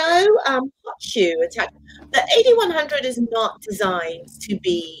is no hot shoe attached. The AD100 is not designed to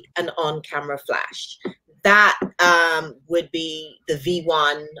be an on-camera flash. That would be the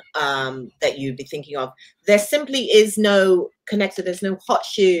V1 that you'd be thinking of. There simply is no connector. There's no hot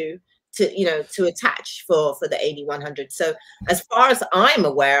shoe to attach for the AD100. So as far as I'm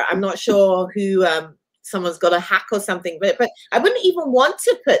aware, I'm not sure who someone's got a hack or something, but I wouldn't even want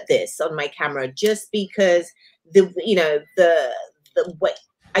to put this on my camera just because the weight.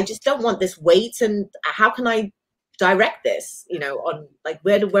 I just don't want this weight, and how can I direct this on, like,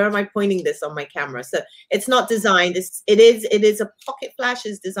 where am I pointing this on my camera? So it's not designed. It is a pocket flash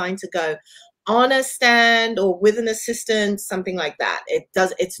is designed to go on a stand or with an assistant, something like that.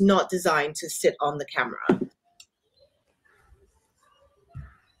 It's not designed to sit on the camera.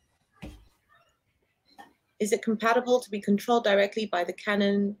 Is it compatible to be controlled directly by the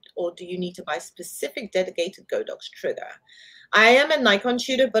Canon, or do you need to buy a specific dedicated Godox trigger? I am a Nikon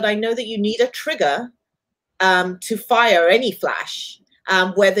shooter, but I know that you need a trigger to fire any flash,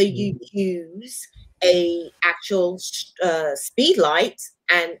 whether you use a actual speed light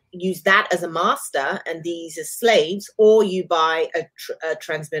and use that as a master and these as slaves, or you buy a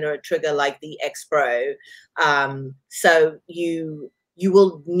transmitter, a trigger like the X-Pro. So you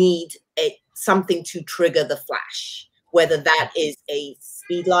will need something to trigger the flash, whether that is a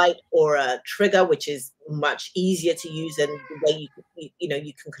speed light or a trigger, which is much easier to use, and the way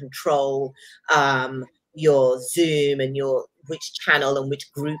you can control your zoom and which channel and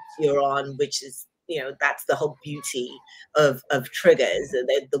which group you're on, which is that's the whole beauty of triggers.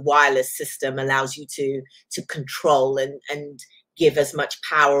 The wireless system allows you to control and give as much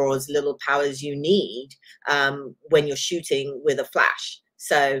power or as little power as you need when you're shooting with a flash.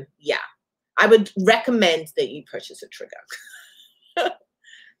 So yeah, I would recommend that you purchase a trigger.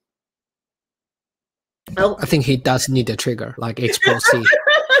 Oh, I think he does need a trigger, like X-Pro C.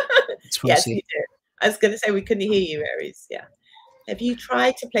 Yes, you do. I was going to say we couldn't hear you, Aries. Yeah. Have you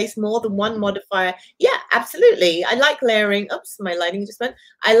tried to place more than one modifier? Yeah, absolutely. I like layering. Oops, my lighting just went.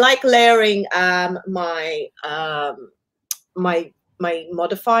 I like layering my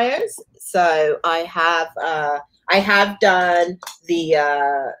modifiers. So I have done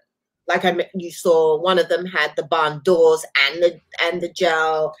the like you saw, one of them had the barn doors and the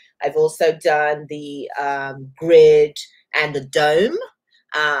gel. I've also done the grid and the dome.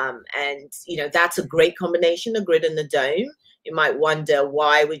 And that's a great combination, the grid and the dome. You might wonder,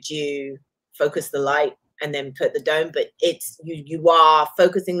 why would you focus the light and then put the dome? But it's you are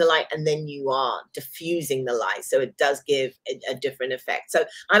focusing the light and then you are diffusing the light, so it does give a different effect. So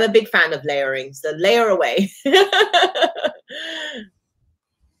I'm a big fan of layering, so layer away.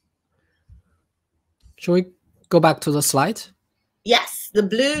 Shall we go back to the slide? Yes, the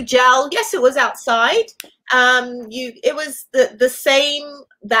blue gel. Yes, it was outside. It was the same.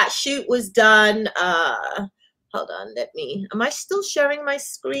 That shoot was done. Hold on, am I still sharing my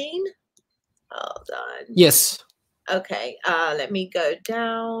screen? Hold on. Yes. Okay, let me go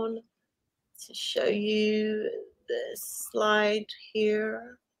down to show you this slide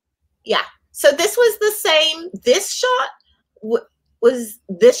here. Yeah, so this was the same. This shot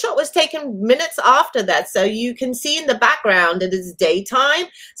was taken minutes after that, so you can see in the background it is daytime.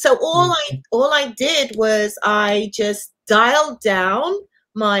 So all I did was I just dialed down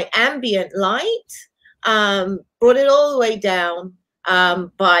my ambient light, brought it all the way down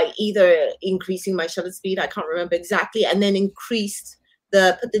by either increasing my shutter speed, I can't remember exactly, and then put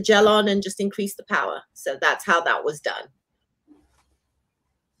the gel on and just increase the power. So that's how that was done.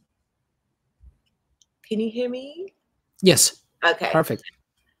 Can you hear me? Yes. Okay. Perfect.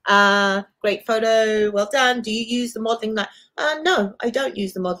 Great photo. Well done. Do you use the modeling light? No, I don't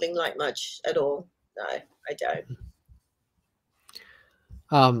use the modeling light much at all. No, I don't.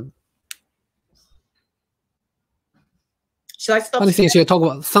 Should I stop? Funny things you talk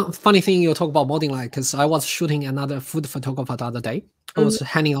about. Funny thing you talk about modeling light, because I was shooting another food photographer the other day. I was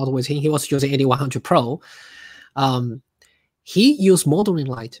hanging out with him. He was using AD100PRO. He used modeling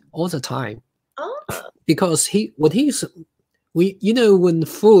light all the time. Because when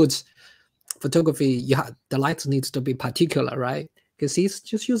food photography, the light needs to be particular, right? Because he's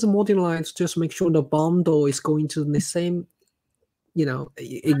just using modeling lights, just make sure the bundle is going to the same,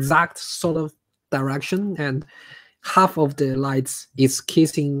 exact sort of direction, and half of the lights is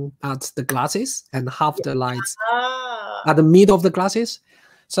kissing at the glasses, and half the lights at the middle of the glasses.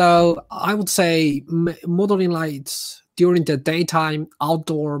 So I would say modeling lights during the daytime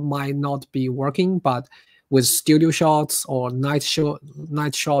outdoor might not be working, but with studio shots or night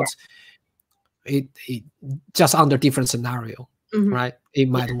shots, it just under different scenario, right? It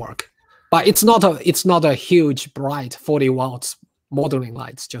might work, but it's not a huge bright 40 watts modeling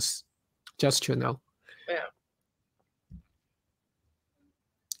lights. Just to know. Yeah.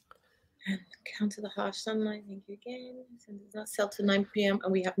 Counter the harsh sunlight. Thank you again. It does not sell till 9 p.m.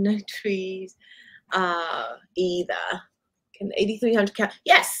 and we have no trees either. Can the 8300 can?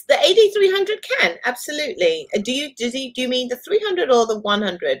 Yes, the 8300 can, absolutely. Do you mean the 300 or the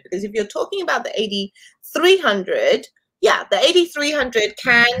 100? Because if you're talking about the 8300, yeah, the 8300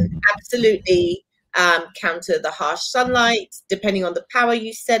 can absolutely counter the harsh sunlight, depending on the power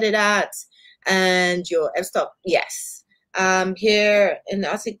you set it at and your f-stop. Yes. Here in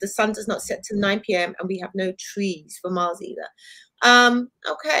the Arctic, the sun does not set till 9 p.m. and we have no trees for miles either.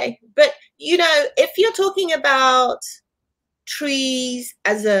 Okay, but if you're talking about trees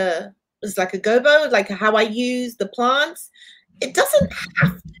as like a gobo, like how I use the plants, it doesn't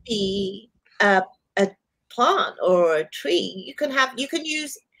have to be a plant or a tree. You can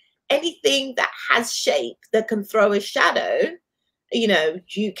use anything that has shape that can throw a shadow.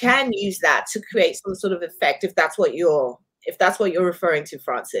 You can use that to create some sort of effect if that's what you're referring to,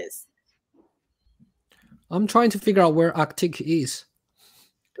 Francis. I'm trying to figure out where Arctic is.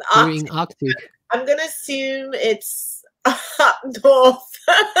 We're in Arctic. I'm gonna assume it's up north,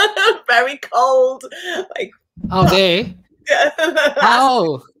 very cold. Like there.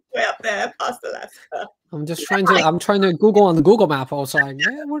 Oh, way up there, past Alaska. I'm trying to Google on the Google map. Also, like,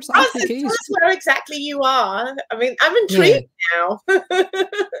 where's Arctic is? Tell us where exactly you are. I mean, I'm intrigued now.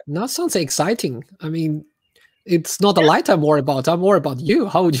 That sounds exciting. I mean, it's not the light I'm worried about. I'm worried about you.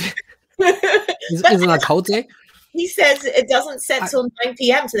 How would you? Isn't that cold day? He says it doesn't set till 9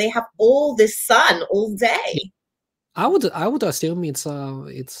 p.m. so they have all this sun all day. I would assume it's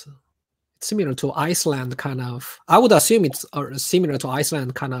similar to Iceland kind of. I would assume it's similar to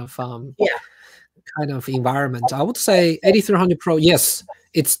Iceland kind of kind of environment. I would say 8300PRO. Yes,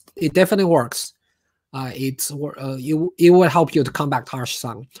 it definitely works. It will help you to combat harsh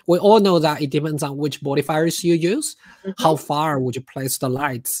sun. We all know that it depends on which modifiers you use. How far would you place the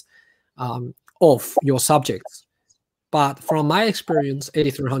lights of your subjects? But from my experience,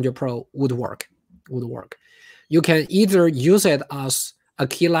 8300PRO would work. You can either use it as a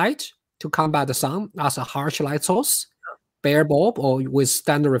key light to combat the sun, as a harsh light source, bare bulb, or with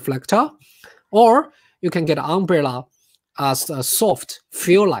standard reflector, or you can get an umbrella as a soft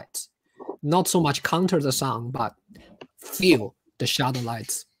fill light. Not so much counter the sun, but feel the shadow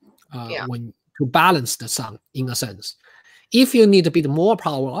lights when to balance the sun in a sense. If you need a bit more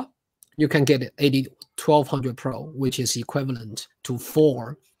power, you can get AD100PRO, which is equivalent to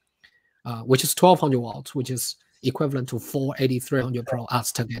 4, which is 1200 watts, which is equivalent to 4 AD300PRO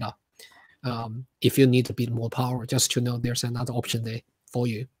as together. If you need a bit more power, just to know there's another option there for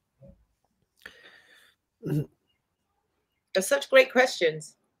you. They're such great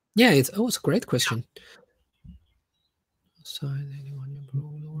questions. Yeah, it's a great question. So you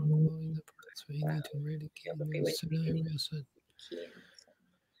need to really key in certain areas.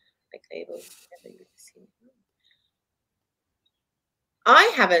 Like labels.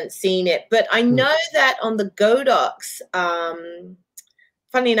 I haven't seen it, but I know that on the Godox,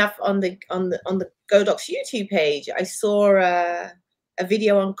 funny enough, on the Godox YouTube page, I saw a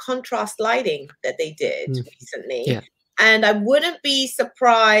video on contrast lighting that they did recently, Yeah. and I wouldn't be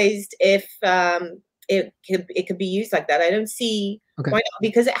surprised if it could be used like that. I don't see why not,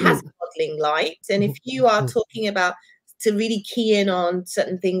 because it has modeling light, and if you are talking about to really key in on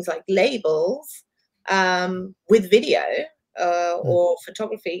certain things like labels with video or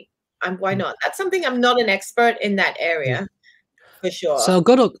photography, why not? That's something I'm not an expert in that area. For sure. So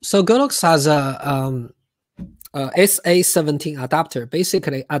Godox has a SA17 adapter,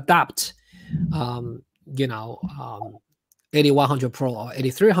 basically adapt, you know, 8100 Pro or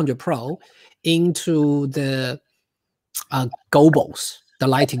 8300 Pro into the gobos, the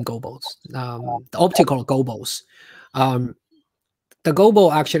lighting gobos, the optical gobos. The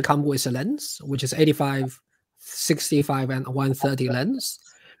gobo actually comes with a lens, which is 85, 65, and 130 lens,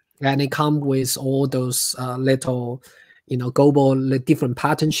 and it comes with all those little, gobo different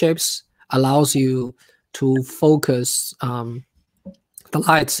pattern shapes, allows you to focus the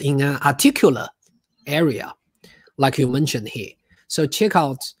lights in an articular area, like you mentioned here. So check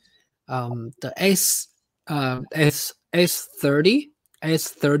out the S30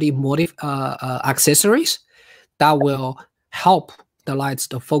 accessories that will help the lights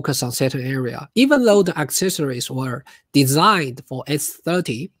to focus on certain area. Even though the accessories were designed for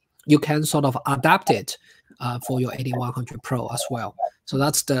S30, you can sort of adapt it for your 8100 Pro as well. So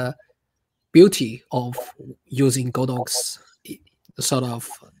that's the beauty of using Godox sort of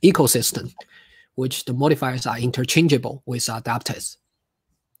ecosystem, which the modifiers are interchangeable with adapters.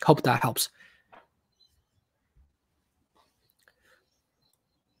 Hope that helps.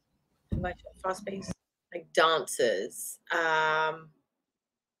 Fast pace, like dancers.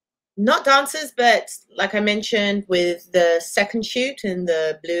 Not dancers, but like I mentioned with the second shoot in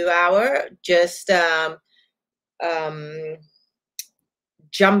the blue hour, just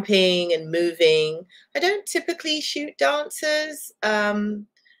jumping and moving. I don't typically shoot dancers,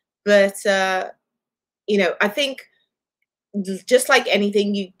 but I think just like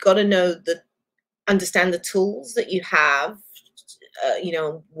anything, you got to understand the tools that you have.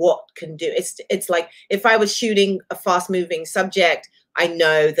 What can do. It's like if I was shooting a fast moving subject, I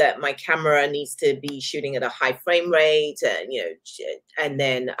know that my camera needs to be shooting at a high frame rate, and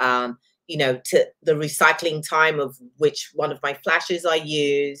then to the recycling time of which one of my flashes I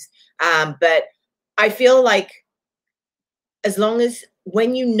use. But I feel like as long as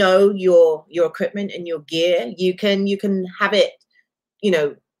when you know your equipment and your gear, you can have it,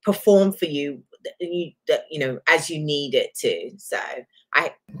 perform for you, as you need it to. So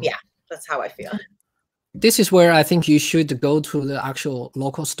that's how I feel. This is where I think you should go to the actual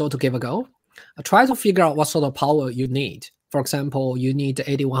local store to give a go. Try to figure out what sort of power you need. For example, you need the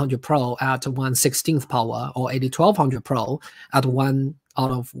AD100 Pro at 1/16th power, or AD1200 Pro at 1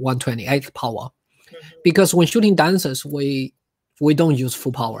 out of 1/28th power. Because when shooting dancers, we don't use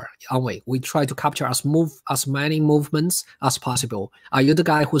full power, aren't we? We try to capture as many movements as possible. Are you the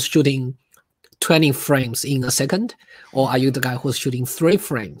guy who's shooting 20 frames in a second, or are you the guy who's shooting 3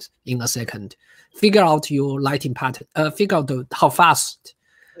 frames in a second? Figure out your lighting pattern. Figure out how fast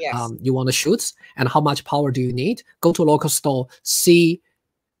you want to shoot and how much power do you need. Go to a local store. See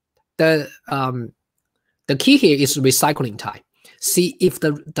the key here is recycling time. See if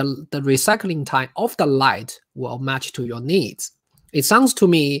the recycling time of the light will match to your needs. It sounds to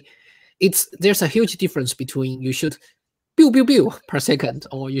me, there's a huge difference between you shoot pew pew pew per second,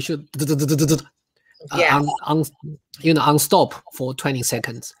 or you should on stop for 20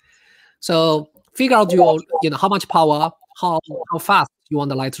 seconds. So figure out your how much power, how fast you want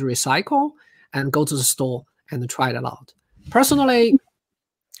the light to recycle, and go to the store and try it out. Personally,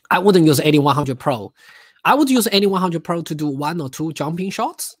 I wouldn't use 8100 Pro. I would use 8100 Pro to do 1 or 2 jumping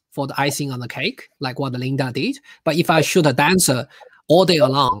shots for the icing on the cake, like what Linda did. But if I shoot a dancer all day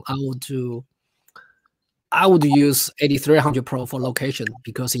long, I would use 8300 Pro for location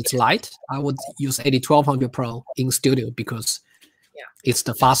because it's light. I would use 8200 Pro in studio because it's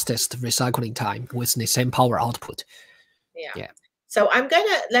the fastest recycling time with the same power output. Yeah. So I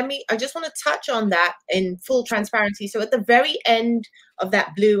just want to touch on that in full transparency. So at the very end of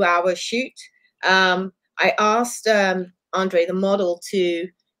that blue hour shoot, I asked Andre, the model, to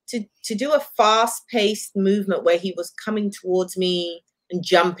do a fast-paced movement where he was coming towards me and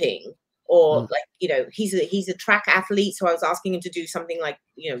jumping, or like, you know, he's a track athlete. So I was asking him to do something like,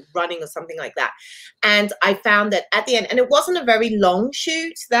 you know, running or something like that. And I found that at the end, and it wasn't a very long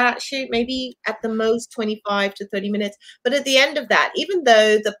shoot, that shoot, maybe at the most 25 to 30 minutes. But at the end of that, even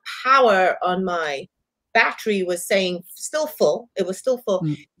though the power on my battery was saying still full, it was still full,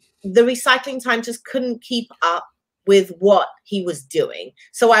 the recycling time just couldn't keep up with what he was doing.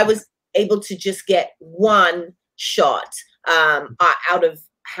 So I was able to just get one shot out of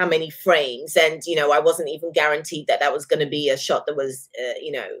how many frames, and you know, I wasn't even guaranteed that that was going to be a shot that was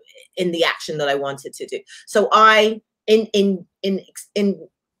you know, in the action that I wanted to do. So I in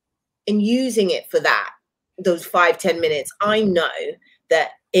using it for that, those 5-10 minutes, I know that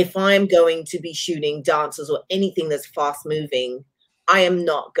if I'm going to be shooting dancers or anything that's fast moving, I'm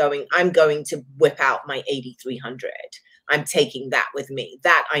going to whip out my AD300. I'm taking that with me.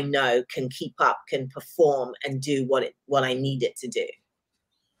 That I know can keep up, can perform, and do what I need it to do.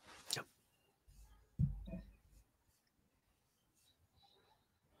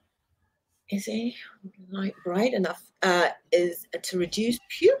 Is a light bright enough? Is to reduce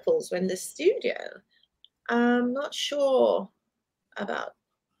pupils when the studio. I'm not sure about.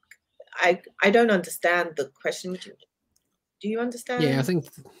 I don't understand the question. Do you understand? Yeah, I think,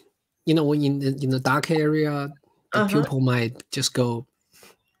 you know, when in the dark area, the pupil might just go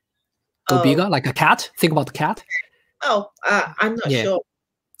bigger, like a cat. Think about the cat. Oh, I'm not sure.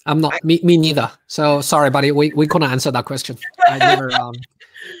 I'm not. Me neither. So sorry, buddy. We couldn't answer that question. I never.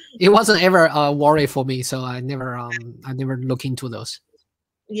 It wasn't ever a worry for me, so I never look into those.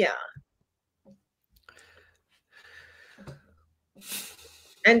 Yeah.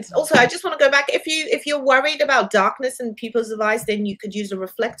 And also, I just want to go back. If you're worried about darkness in people's eyes, then you could use a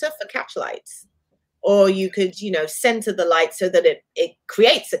reflector for catch lights, or you could, you know, center the light so that it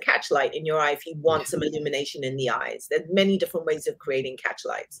creates a catch light in your eye if you want some illumination in the eyes. There's many different ways of creating catch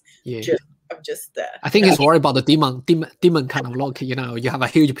lights. Yeah. I'm just I think he's worried about the demon kind of look. You know, you have a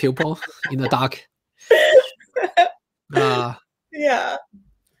huge pupil in the dark. Yeah.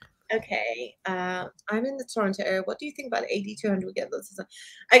 Okay. I'm in the Toronto area. What do you think about AD200? We get lots of stuff.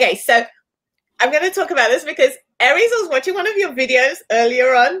 Okay, so I'm going to talk about this because Aries, was watching one of your videos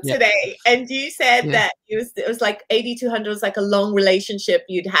earlier on today, and you said that it was like AD200 was like a long relationship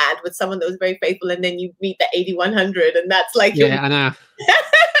you'd had with someone that was very faithful, and then you meet the AD100, and that's like I know.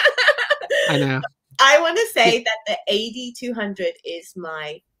 I know. I want to say that the AD200 is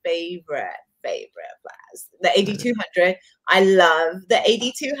my favorite flash. The AD200, I love the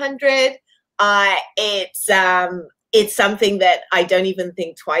AD200. It's something that I don't even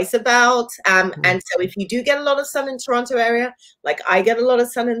think twice about. And so if you do get a lot of sun in Toronto area, like I get a lot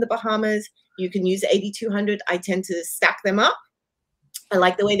of sun in the Bahamas, you can use the AD200. I tend to stack them up. I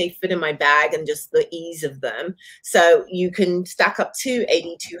like the way they fit in my bag and just the ease of them. So you can stack up 2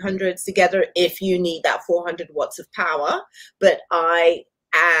 AD200s together if you need that 400 watts of power. But I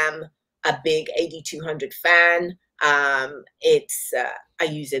am a big AD200 fan. I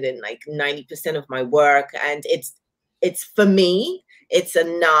use it in like 90% of my work, and it's for me, it's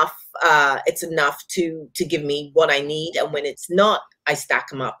enough to give me what I need. And when it's not, I stack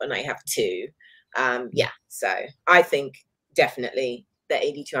them up and I have 2. So I think definitely the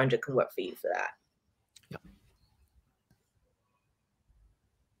AD200 can work for you for that.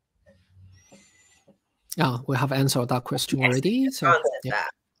 We have answered that question already. So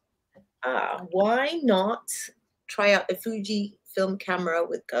why not try out the Fuji film camera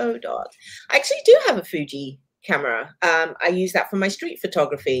with Godox? I actually do have a Fuji camera. I use that for my street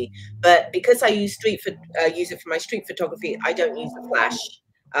photography, but because I use it for my street photography, I don't use the flash.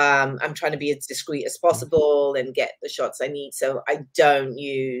 I'm trying to be as discreet as possible and get the shots I need, so I don't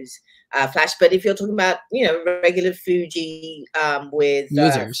use flash. But if you're talking about, you know, regular Fuji with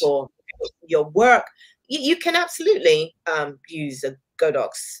for your work, you can absolutely use a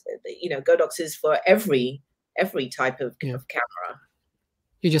Godox. You know, Godox is for every type of camera.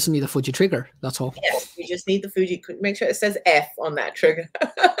 You just need the Fuji trigger. That's all. Yes, you just need the Fuji. Make sure it says F on that trigger.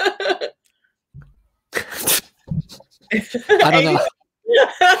 I don't know.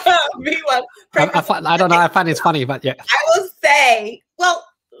 V1. I don't know. I find it's funny, but yeah. I will say, well,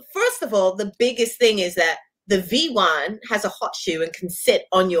 first of all, the biggest thing is that the V1 has a hot shoe and can sit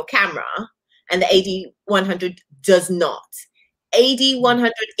on your camera, and the AD100 does not.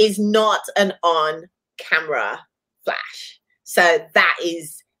 AD100 is not an on-camera flash. So that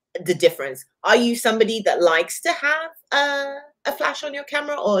is the difference. Are you somebody that likes to have a flash on your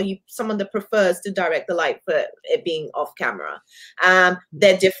camera, or are you someone that prefers to direct the light for it being off camera?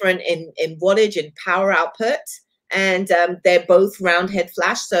 They're different in wattage and power output, and they're both round head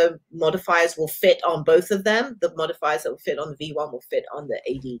flash, so modifiers will fit on both of them. The modifiers that will fit on the V1 will fit on the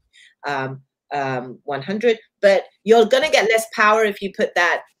AD100, but you're going to get less power if you put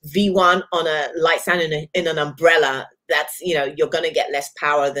that V1 on a light stand in an umbrella. That's, you know, you're going to get less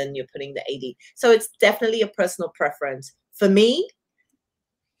power than you're putting the AD. So it's definitely a personal preference. For me,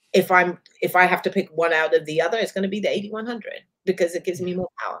 if I have to pick one out of the other, it's going to be the AD100 because it gives me more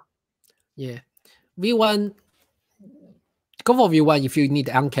power. Yeah, V1. Go for V1 if you need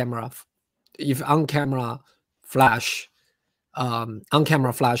on camera. If on camera flash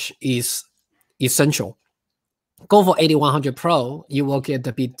is essential. Go for AD100PRO. You will get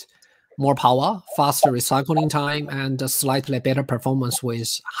a bit more power, faster recycling time, and a slightly better performance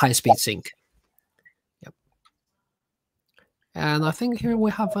with high-speed sync. Yep. And I think here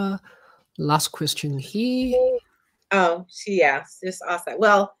we have a last question here. Oh, yeah, just asked that.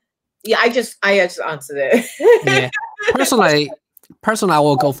 Well, yeah, I just answered it. Yeah, personally, I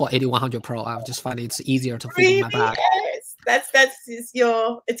will go for AD100PRO. I just find it's easier to fit in my bag. Yes. It's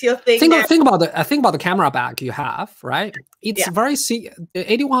your thing. Think about the camera bag you have, right? It's very the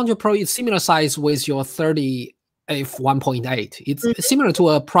AD100PRO is similar size with your 30 f1.8. It's similar to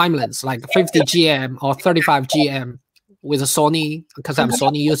a prime lens, like 50 GM or 35 GM with a Sony, because I'm a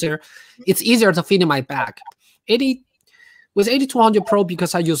Sony user. It's easier to fit in my bag. With AD200PRO,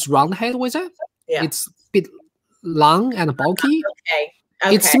 because I use round head with it, it's a bit long and bulky. Okay.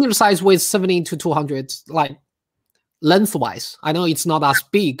 It's similar size with 70-200, like lengthwise. I know it's not as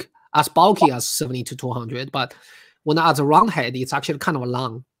big, as bulky as 70-200, but when I have a round head, it's actually kind of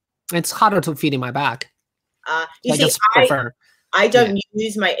long. It's harder to fit in my bag. You see, I don't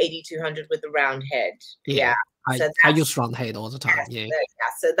use my AD200 with the round head. Yeah. I use round head all the time. Yeah.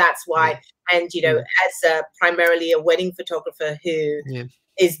 So that's why. And, you know, as primarily a wedding photographer who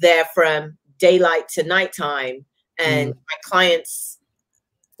is there from daylight to nighttime, and my clients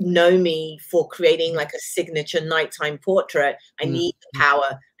know me for creating like a signature nighttime portrait, I need the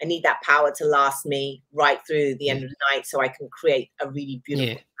power. I need that power to last me right through the end of the night, so I can create a really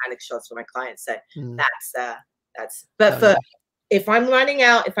beautiful dramatic shots for my clients. So that's. But for if I'm running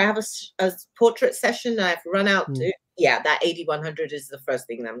out, if I have a portrait session, I have to run out to, that AD100 is the first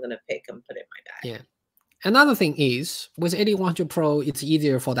thing that I'm going to pick and put in my bag. Yeah. Another thing is, with AD100PRO, it's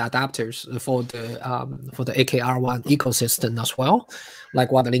easier for the adapters for the AKR1 ecosystem as well,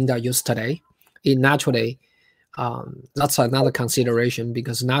 like what Linda used today. It naturally, that's another consideration,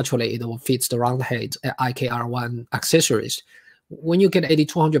 because naturally it will fit the round head IKR1 accessories. When you get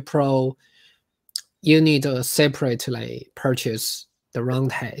AD200PRO, you need to separately purchase the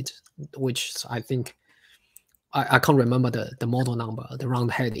round head, which I think I can't remember the model number, the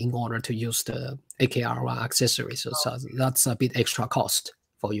round head, in order to use the AKR1 accessories. So that's a bit extra cost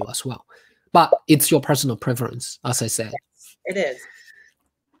for you as well. But it's your personal preference, as I said. Yes, it is.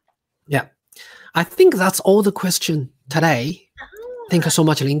 Yeah. I think that's all the question today. Thank you so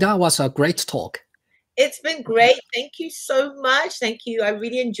much, Linda. It was a great talk. It's been great. Thank you so much. Thank you. I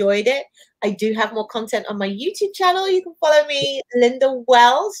really enjoyed it. I do have more content on my YouTube channel. You can follow me, Linda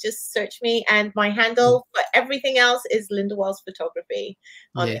Wells. Just search me, and my handle for everything else is Linda Wells Photography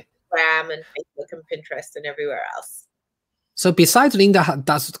on Instagram and Facebook and Pinterest and everywhere else. So besides Linda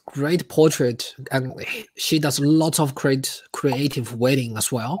does great portrait, and she does lots of creative wedding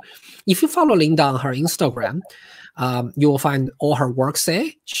as well. If you follow Linda on her Instagram, you will find all her works there.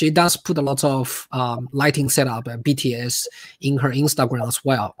 She does put a lot of lighting setup and BTS in her Instagram as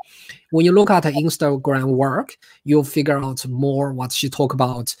well. When you look at her Instagram work, you'll figure out more what she talk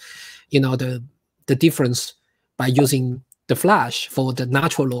about, you know, the difference by using the flash for the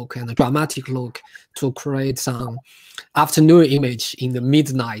natural look and the dramatic look to create some afternoon image in the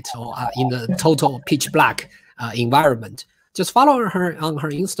midnight or in the total pitch black environment. Just follow her on her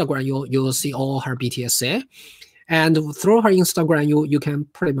Instagram. You'll see all her BTS there. And through her Instagram, you can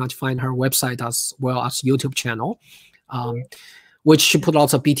pretty much find her website as well as YouTube channel, which she put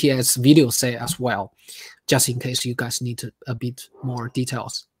lots of BTS videos there as well, just in case you guys need a bit more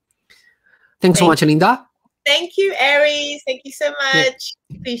details. Thanks so much, Linda. Thank you, Aries. Thank you so much.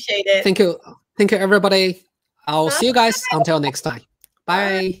 Appreciate it. Thank you, everybody. I'll see you guys until next time.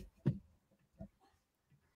 Bye.